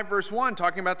 Corinthians 5, verse 1,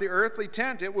 talking about the earthly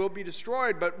tent, it will be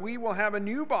destroyed, but we will have a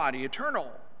new body,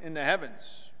 eternal, in the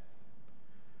heavens.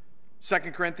 2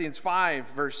 Corinthians 5,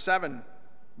 verse 7,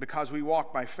 because we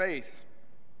walk by faith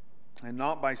and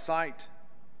not by sight.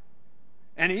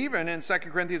 And even in 2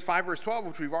 Corinthians 5, verse 12,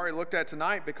 which we've already looked at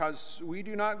tonight, because we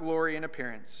do not glory in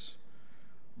appearance,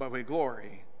 but we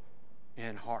glory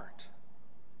in heart.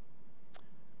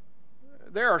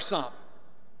 There are some,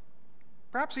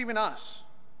 perhaps even us,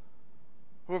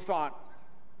 who have thought,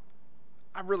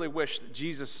 I really wish that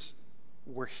Jesus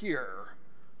were here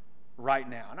right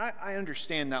now. And I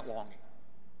understand that longing.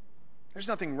 There's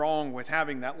nothing wrong with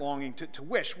having that longing to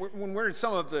wish, when we're in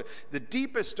some of the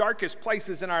deepest, darkest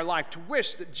places in our life, to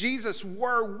wish that Jesus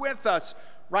were with us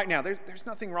right now. There's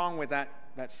nothing wrong with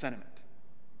that sentiment.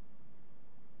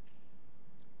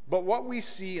 But what we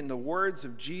see in the words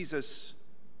of Jesus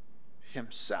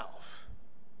himself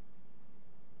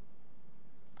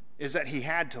is that he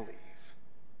had to leave.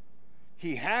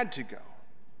 He had to go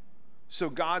so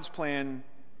God's plan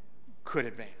could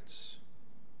advance.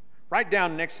 Right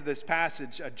down next to this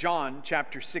passage, John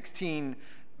chapter 16,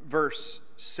 verse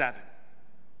 7.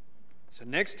 So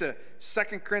next to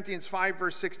 2 Corinthians 5,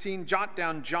 verse 16, jot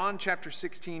down John chapter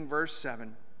 16, verse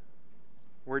 7,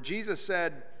 where Jesus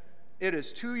said, it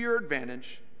is to your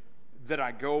advantage that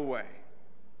I go away.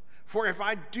 For if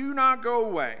I do not go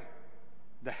away,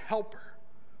 the Helper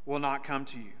will not come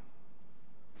to you.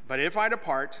 But if I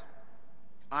depart,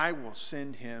 I will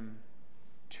send him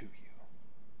to you.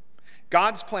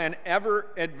 God's plan ever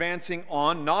advancing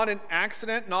on, not an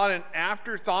accident, not an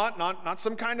afterthought, not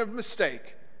some kind of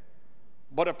mistake,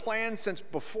 but a plan since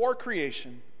before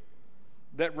creation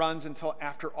that runs until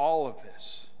after all of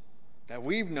this, that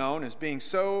we've known as being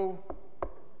so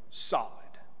solid,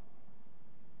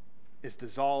 is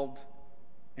dissolved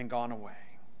and gone away.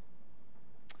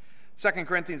 2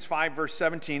 Corinthians 5, verse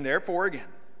 17, therefore again,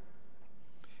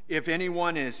 if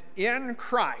anyone is in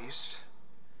Christ,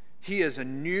 he is a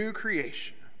new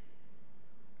creation.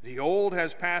 The old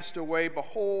has passed away.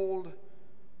 Behold,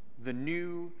 the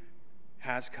new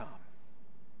has come.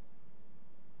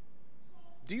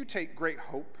 Do you take great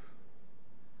hope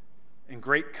and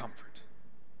great comfort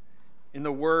in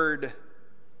the word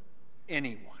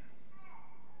anyone?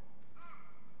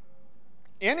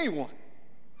 Anyone.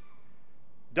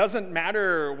 Doesn't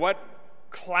matter what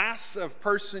class of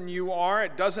person you are.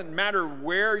 It doesn't matter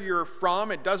where you're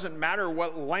from. It doesn't matter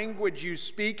what language you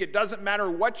speak. It doesn't matter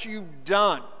what you've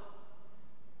done.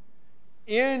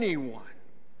 Anyone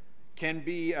can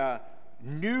be a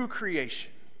new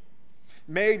creation,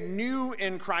 made new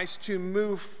in Christ to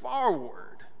move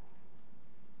forward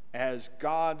as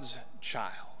God's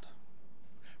child.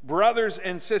 Brothers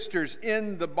and sisters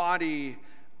in the body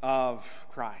of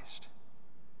Christ.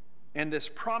 And this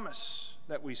promise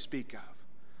that we speak of,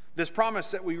 this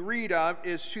promise that we read of,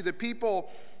 is to the people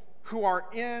who are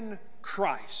in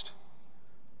Christ.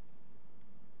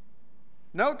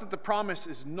 Note that the promise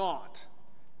is not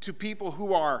to people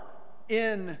who are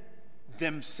in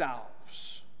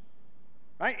themselves.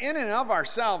 Right? In and of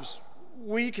ourselves,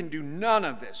 we can do none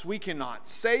of this. We cannot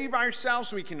save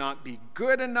ourselves. We cannot be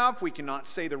good enough. We cannot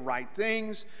say the right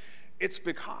things. It's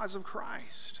because of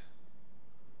Christ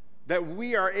that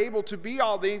we are able to be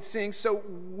all these things, so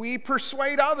we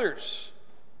persuade others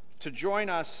to join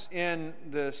us in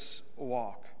this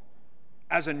walk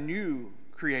as a new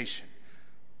creation.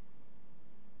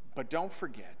 But don't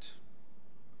forget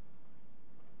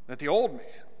that the old man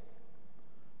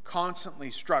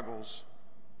constantly struggles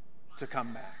to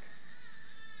come back.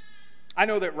 I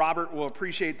know that Robert will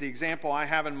appreciate the example I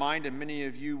have in mind, and many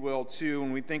of you will too,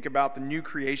 when we think about the new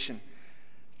creation.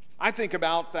 I think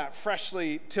about that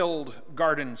freshly tilled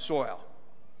garden soil.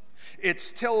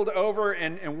 It's tilled over,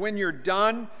 and when you're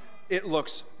done, it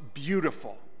looks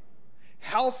beautiful.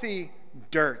 Healthy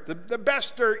dirt, the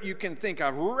best dirt you can think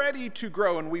of, ready to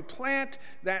grow, and we plant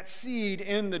that seed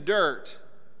in the dirt.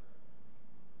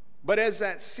 But as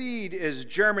that seed is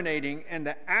germinating and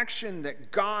the action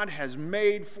that God has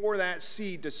made for that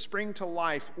seed to spring to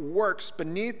life works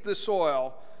beneath the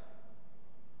soil,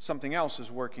 something else is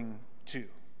working too.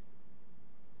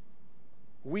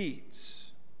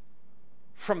 Weeds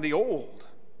from the old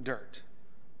dirt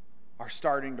are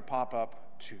starting to pop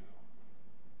up too.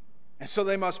 And so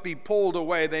they must be pulled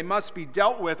away, they must be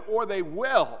dealt with, or they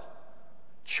will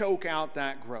choke out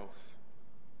that growth,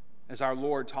 as our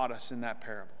Lord taught us in that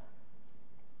parable.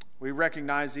 We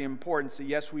recognize the importance that,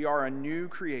 yes, we are a new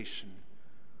creation,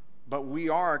 but we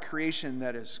are a creation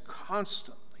that is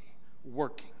constantly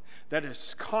working, that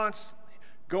is constantly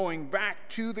going back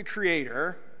to the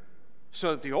Creator,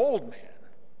 so that the old man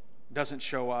doesn't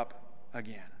show up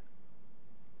again.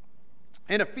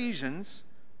 In Ephesians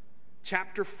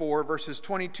chapter 4, verses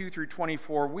 22 through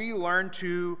 24, we learn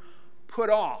to put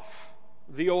off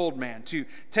the old man, to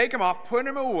take him off, put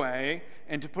him away,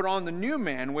 and to put on the new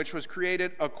man, which was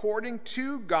created according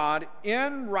to God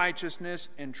in righteousness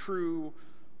and true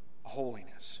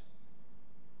holiness.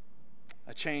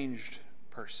 A changed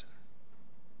person.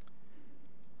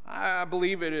 I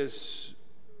believe it is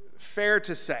fair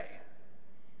to say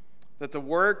that the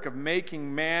work of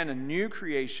making man a new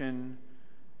creation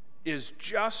is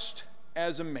just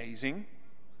as amazing,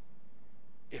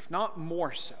 if not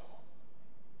more so,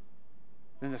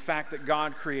 than the fact that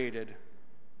God created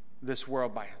this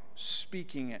world by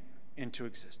speaking it into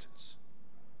existence.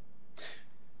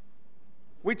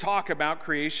 We talk about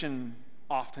creation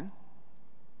often.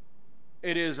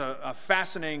 It is a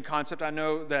fascinating concept. I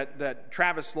know that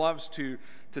Travis loves to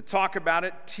talk about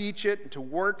it, teach it, to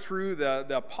work through the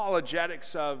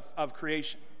apologetics of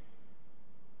creation.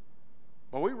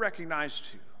 But we recognize,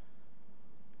 too,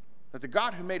 that the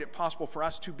God who made it possible for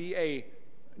us to be a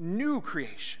new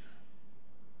creation,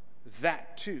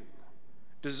 that, too,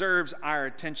 deserves our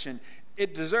attention.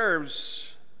 It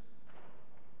deserves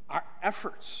our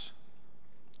efforts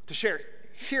to share.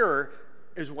 Here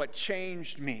is what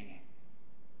changed me.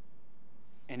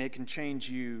 And it can change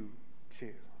you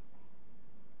too.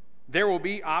 There will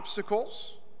be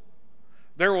obstacles.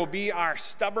 There will be our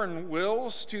stubborn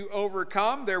wills to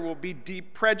overcome. There will be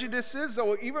deep prejudices. There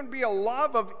will even be a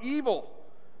love of evil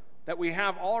that we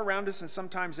have all around us and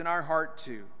sometimes in our heart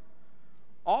too.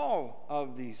 All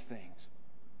of these things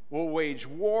will wage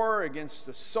war against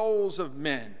the souls of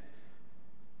men.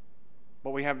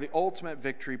 But we have the ultimate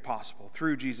victory possible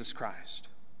through Jesus Christ.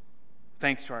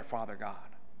 Thanks to our Father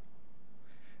God.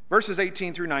 Verses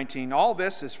 18 through 19, all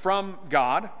this is from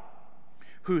God,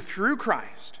 who through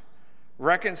Christ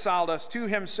reconciled us to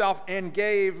himself and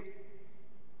gave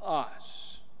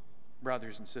us,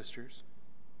 brothers and sisters,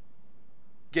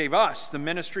 gave us the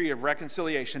ministry of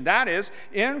reconciliation. That is,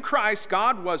 in Christ,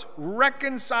 God was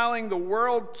reconciling the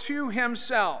world to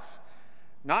himself,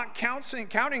 not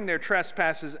counting their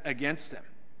trespasses against them,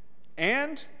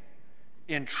 and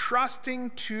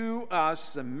entrusting to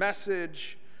us the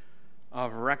message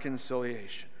of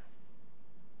reconciliation.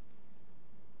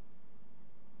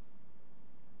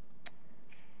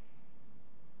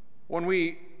 When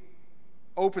we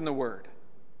open the Word,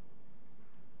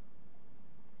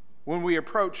 when we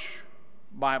approach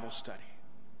Bible study,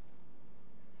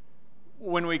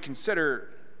 when we consider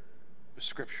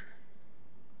Scripture,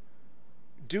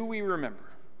 do we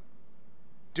remember?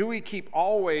 Do we keep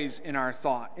always in our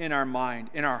thought, in our mind,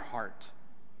 in our heart,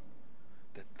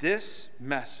 that this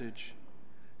message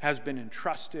has been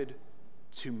entrusted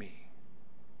to me?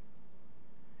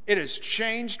 It has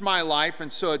changed my life,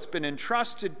 and so it's been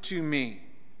entrusted to me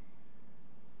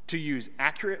to use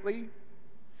accurately,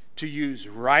 to use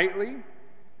rightly,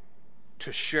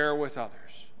 to share with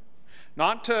others.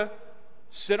 Not to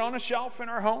sit on a shelf in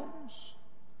our homes,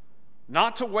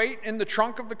 not to wait in the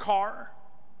trunk of the car,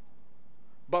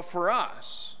 but for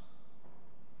us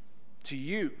to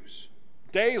use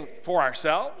daily for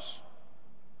ourselves,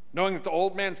 knowing that the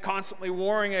old man's constantly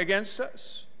warring against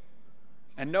us,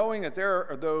 and knowing that there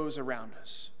are those around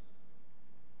us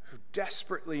who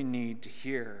desperately need to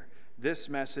hear this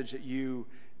message that you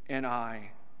and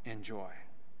I enjoy.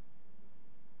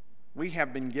 We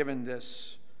have been given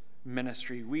this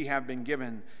ministry. We have been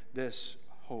given this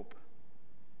hope.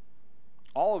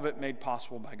 All of it made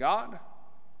possible by God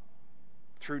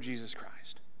through Jesus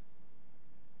Christ.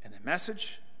 And the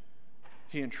message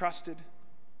he entrusted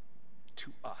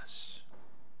to us.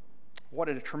 What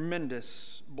a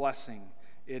tremendous blessing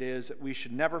it is that we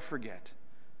should never forget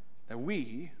that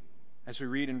we, as we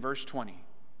read in verse 20,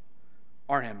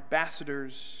 are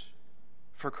ambassadors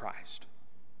for Christ.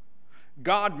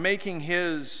 God making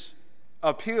his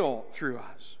appeal through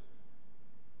us.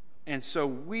 And so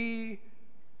we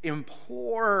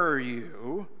implore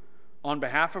you on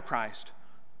behalf of Christ,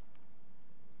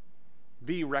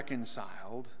 be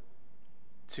reconciled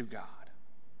to God.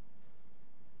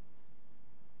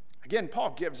 Again,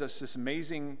 Paul gives us this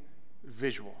amazing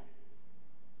visual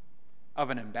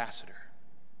of an ambassador.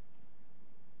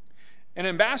 An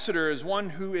ambassador is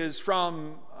one who is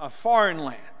from a foreign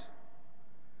land,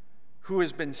 who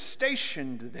has been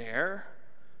stationed there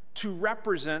to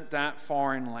represent that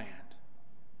foreign land.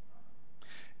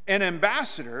 An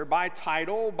ambassador, by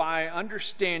title, by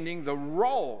understanding the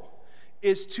role,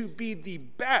 is to be the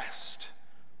best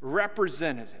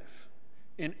representative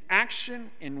in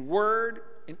action, in word,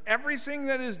 in everything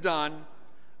that is done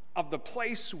of the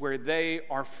place where they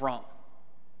are from.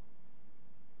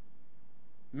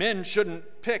 Men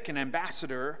shouldn't pick an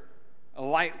ambassador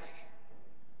lightly.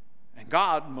 And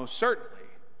God most certainly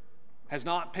has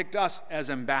not picked us as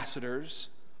ambassadors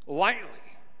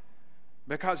lightly,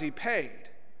 because he paid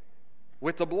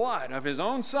with the blood of his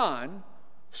own Son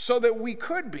so that we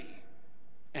could be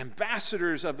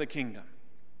ambassadors of the kingdom.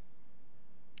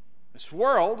 This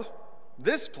world,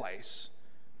 this place,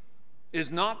 is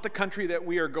not the country that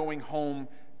we are going home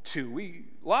to. We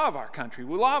love our country.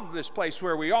 We love this place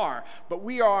where we are, but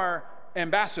we are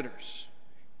ambassadors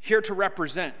here to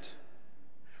represent.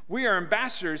 We are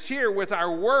ambassadors here with our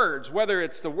words, whether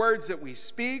it's the words that we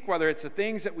speak, whether it's the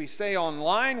things that we say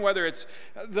online, whether it's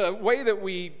the way that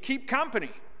we keep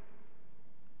company.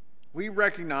 We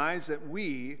recognize that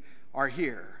we are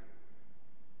here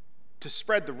to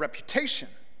spread the reputation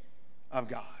of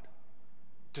God,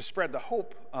 to spread the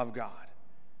hope of God,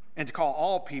 and to call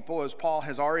all people, as Paul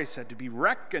has already said, to be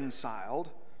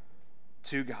reconciled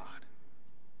to God.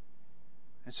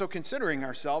 And so, considering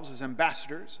ourselves as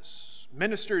ambassadors, as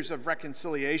ministers of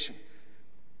reconciliation,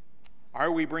 are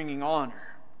we bringing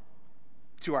honor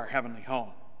to our heavenly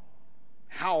home?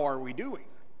 How are we doing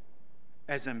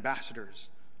as ambassadors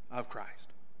of Christ?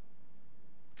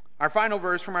 Our final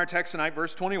verse from our text tonight,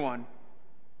 verse 21.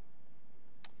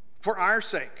 For our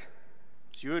sake,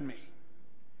 it's you and me,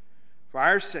 for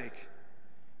our sake,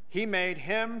 he made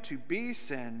him to be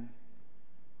sin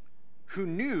who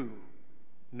knew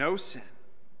no sin,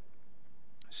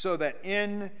 so that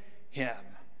in him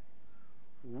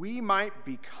we might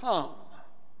become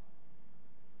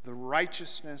the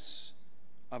righteousness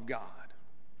of God.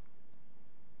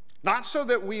 Not so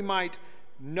that we might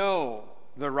know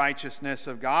the righteousness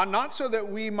of God, not so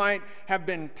that we might have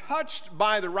been touched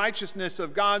by the righteousness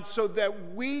of God, so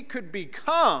that we could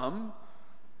become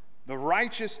the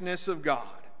righteousness of God.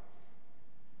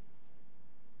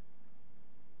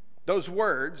 Those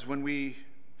words, when we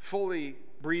fully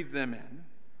breathe them in,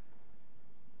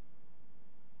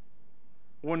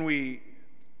 when we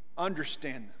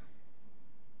understand them,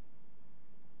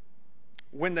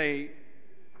 when they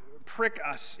prick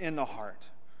us in the heart,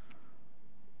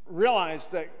 realize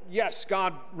that, yes,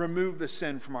 God removed the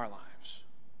sin from our lives.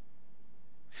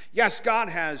 Yes, God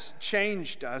has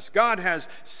changed us. God has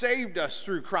saved us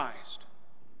through Christ.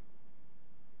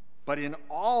 But in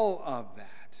all of that,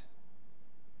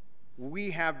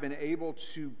 we have been able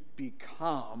to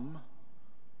become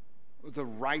the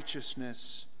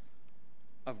righteousness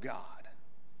of God.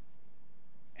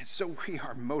 And so we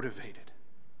are motivated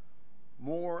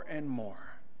more and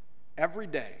more every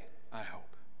day, I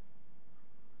hope,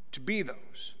 to be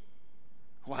those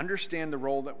who understand the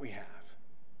role that we have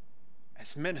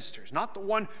as ministers. Not the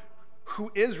one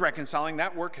who is reconciling.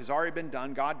 That work has already been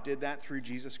done. God did that through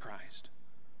Jesus Christ.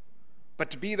 But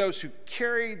to be those who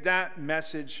carry that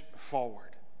message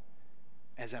forward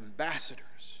as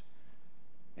ambassadors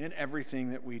in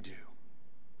everything that we do.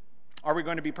 Are we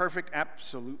going to be perfect?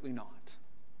 Absolutely not.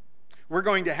 We're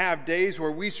going to have days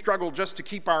where we struggle just to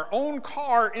keep our own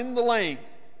car in the lane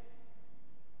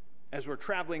as we're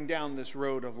traveling down this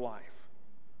road of life.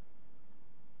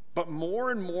 But more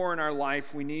and more in our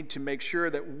life, we need to make sure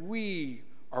that we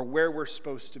are where we're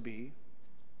supposed to be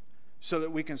so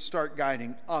that we can start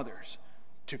guiding others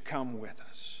to come with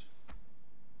us.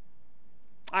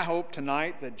 I hope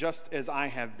tonight that just as I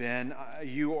have been,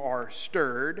 you are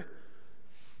stirred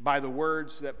by the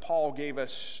words that Paul gave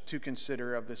us to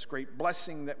consider of this great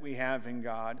blessing that we have in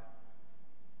God,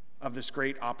 of this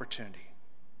great opportunity.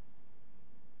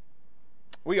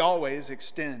 We always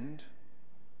extend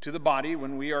to the body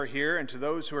when we are here and to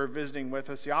those who are visiting with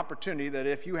us the opportunity that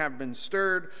if you have been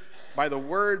stirred by the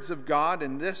words of God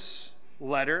in this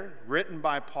letter written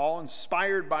by Paul,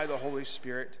 inspired by the Holy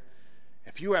Spirit,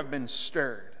 if you have been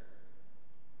stirred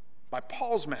by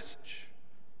Paul's message,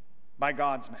 by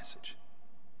God's message,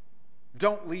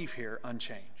 don't leave here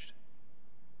unchanged.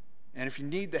 And if you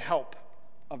need the help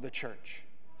of the church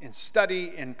in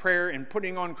study, in prayer, in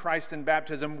putting on Christ in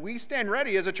baptism, we stand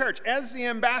ready as a church, as the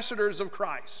ambassadors of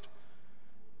Christ,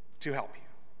 to help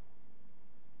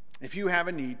you. If you have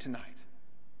a need tonight,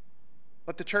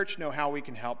 let the church know how we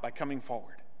can help by coming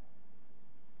forward.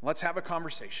 Let's have a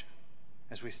conversation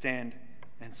as we stand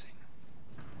and sing.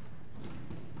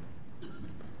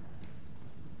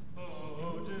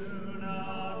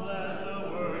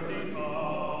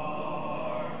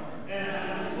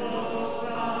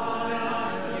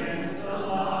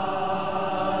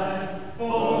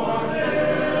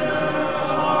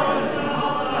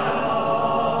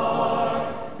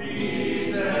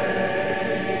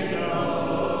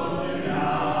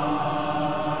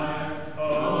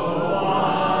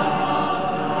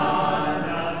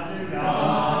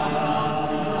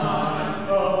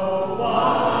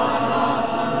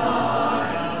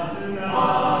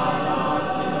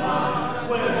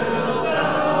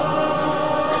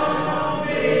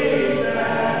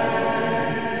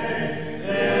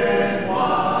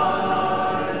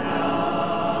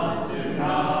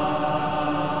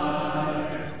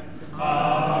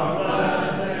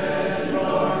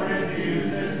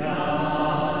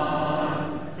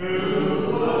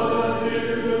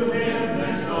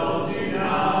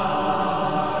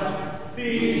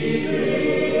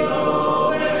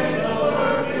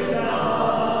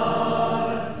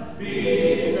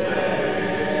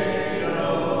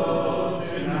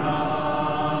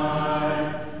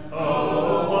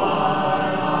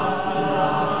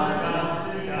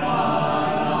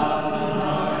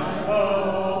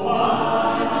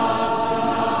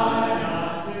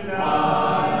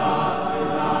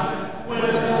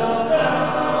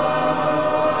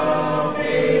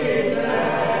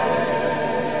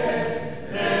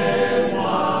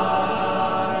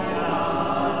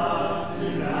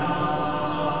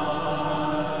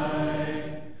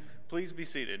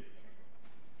 Seated.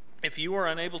 If you are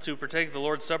unable to partake of the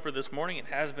Lord's Supper this morning, it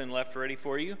has been left ready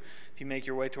for you. If you make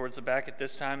your way towards the back at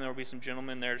this time, there will be some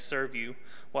gentlemen there to serve you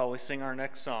while we sing our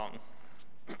next song.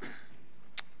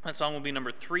 That song will be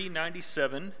number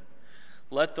 397,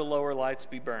 Let the Lower Lights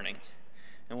Be Burning.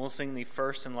 And we'll sing the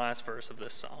first and last verse of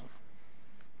this song.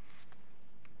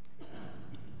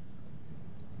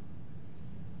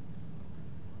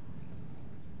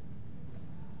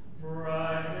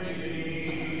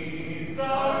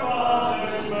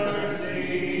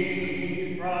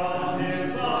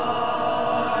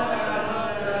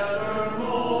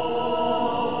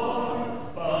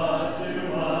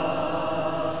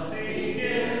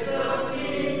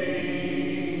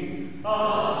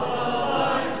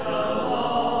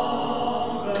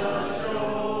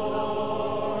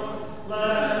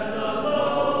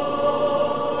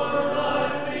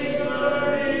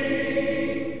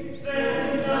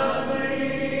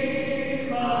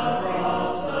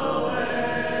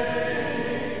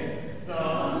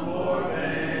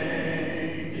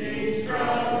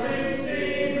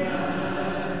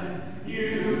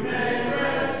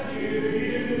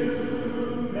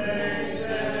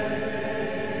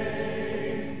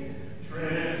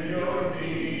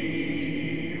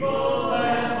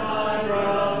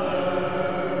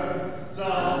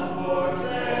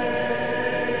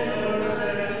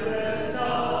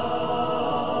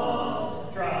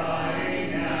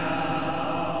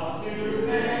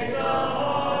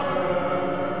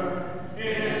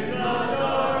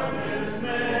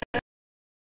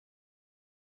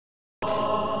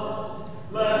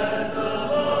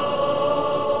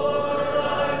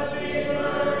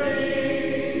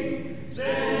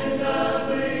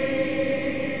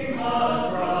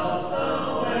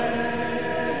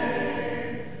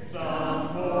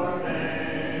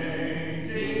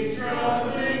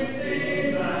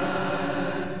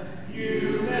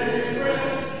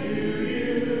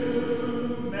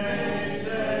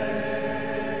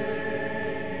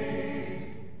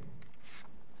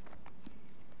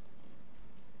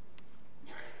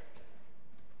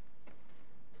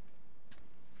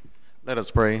 Let us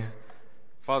pray.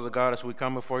 Father God, as we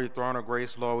come before your throne of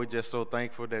grace, Lord, we're just so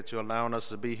thankful that you're allowing us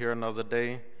to be here another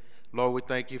day. Lord, we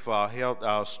thank you for our health,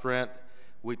 our strength.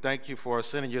 We thank you for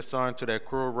sending your son to that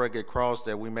cruel, rugged cross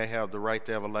that we may have the right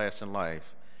to everlasting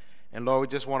life. And Lord, we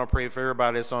just want to pray for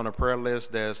everybody that's on the prayer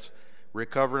list that's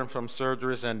recovering from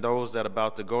surgeries and those that are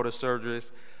about to go to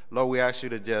surgeries. Lord, we ask you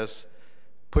to just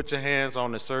put your hands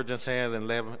on the surgeon's hands and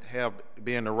let him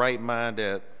be in the right mind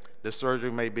that the surgery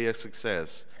may be a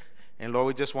success. And Lord,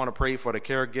 we just want to pray for the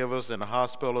caregivers and the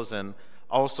hospitals and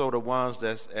also the ones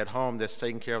that's at home that's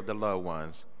taking care of the loved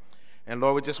ones. And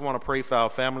Lord, we just want to pray for our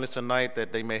families tonight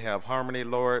that they may have harmony,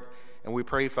 Lord. And we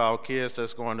pray for our kids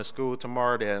that's going to school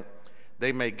tomorrow that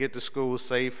they may get to school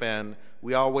safe. And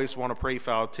we always want to pray for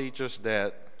our teachers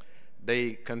that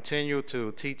they continue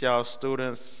to teach our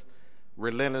students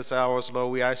relentless hours.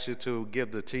 Lord, we ask you to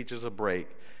give the teachers a break.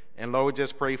 And Lord, we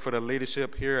just pray for the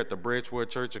leadership here at the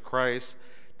Bridgewood Church of Christ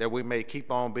that we may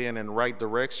keep on being in the right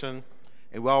direction.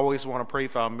 And we always want to pray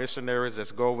for our missionaries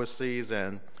that go overseas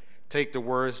and take the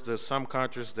words to some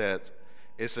countries that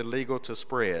it's illegal to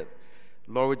spread.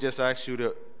 Lord, we just ask you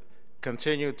to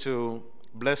continue to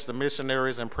bless the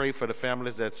missionaries and pray for the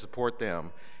families that support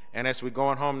them. And as we're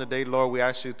going home today, Lord, we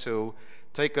ask you to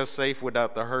take us safe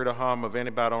without the hurt or harm of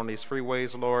anybody on these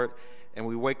freeways, Lord. And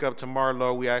we wake up tomorrow,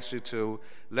 Lord, we ask you to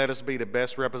let us be the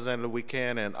best representative we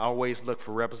can and always look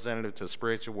for representatives to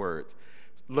spread your words.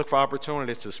 Look for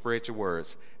opportunities to spread your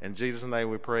words. In Jesus' name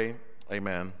we pray,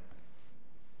 amen.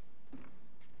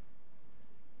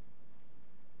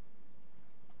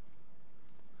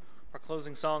 Our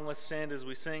closing song, let's stand as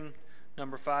we sing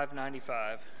number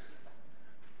 595.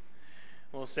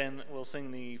 We'll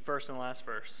sing the first and last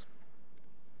verse.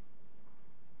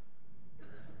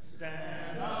 Stand.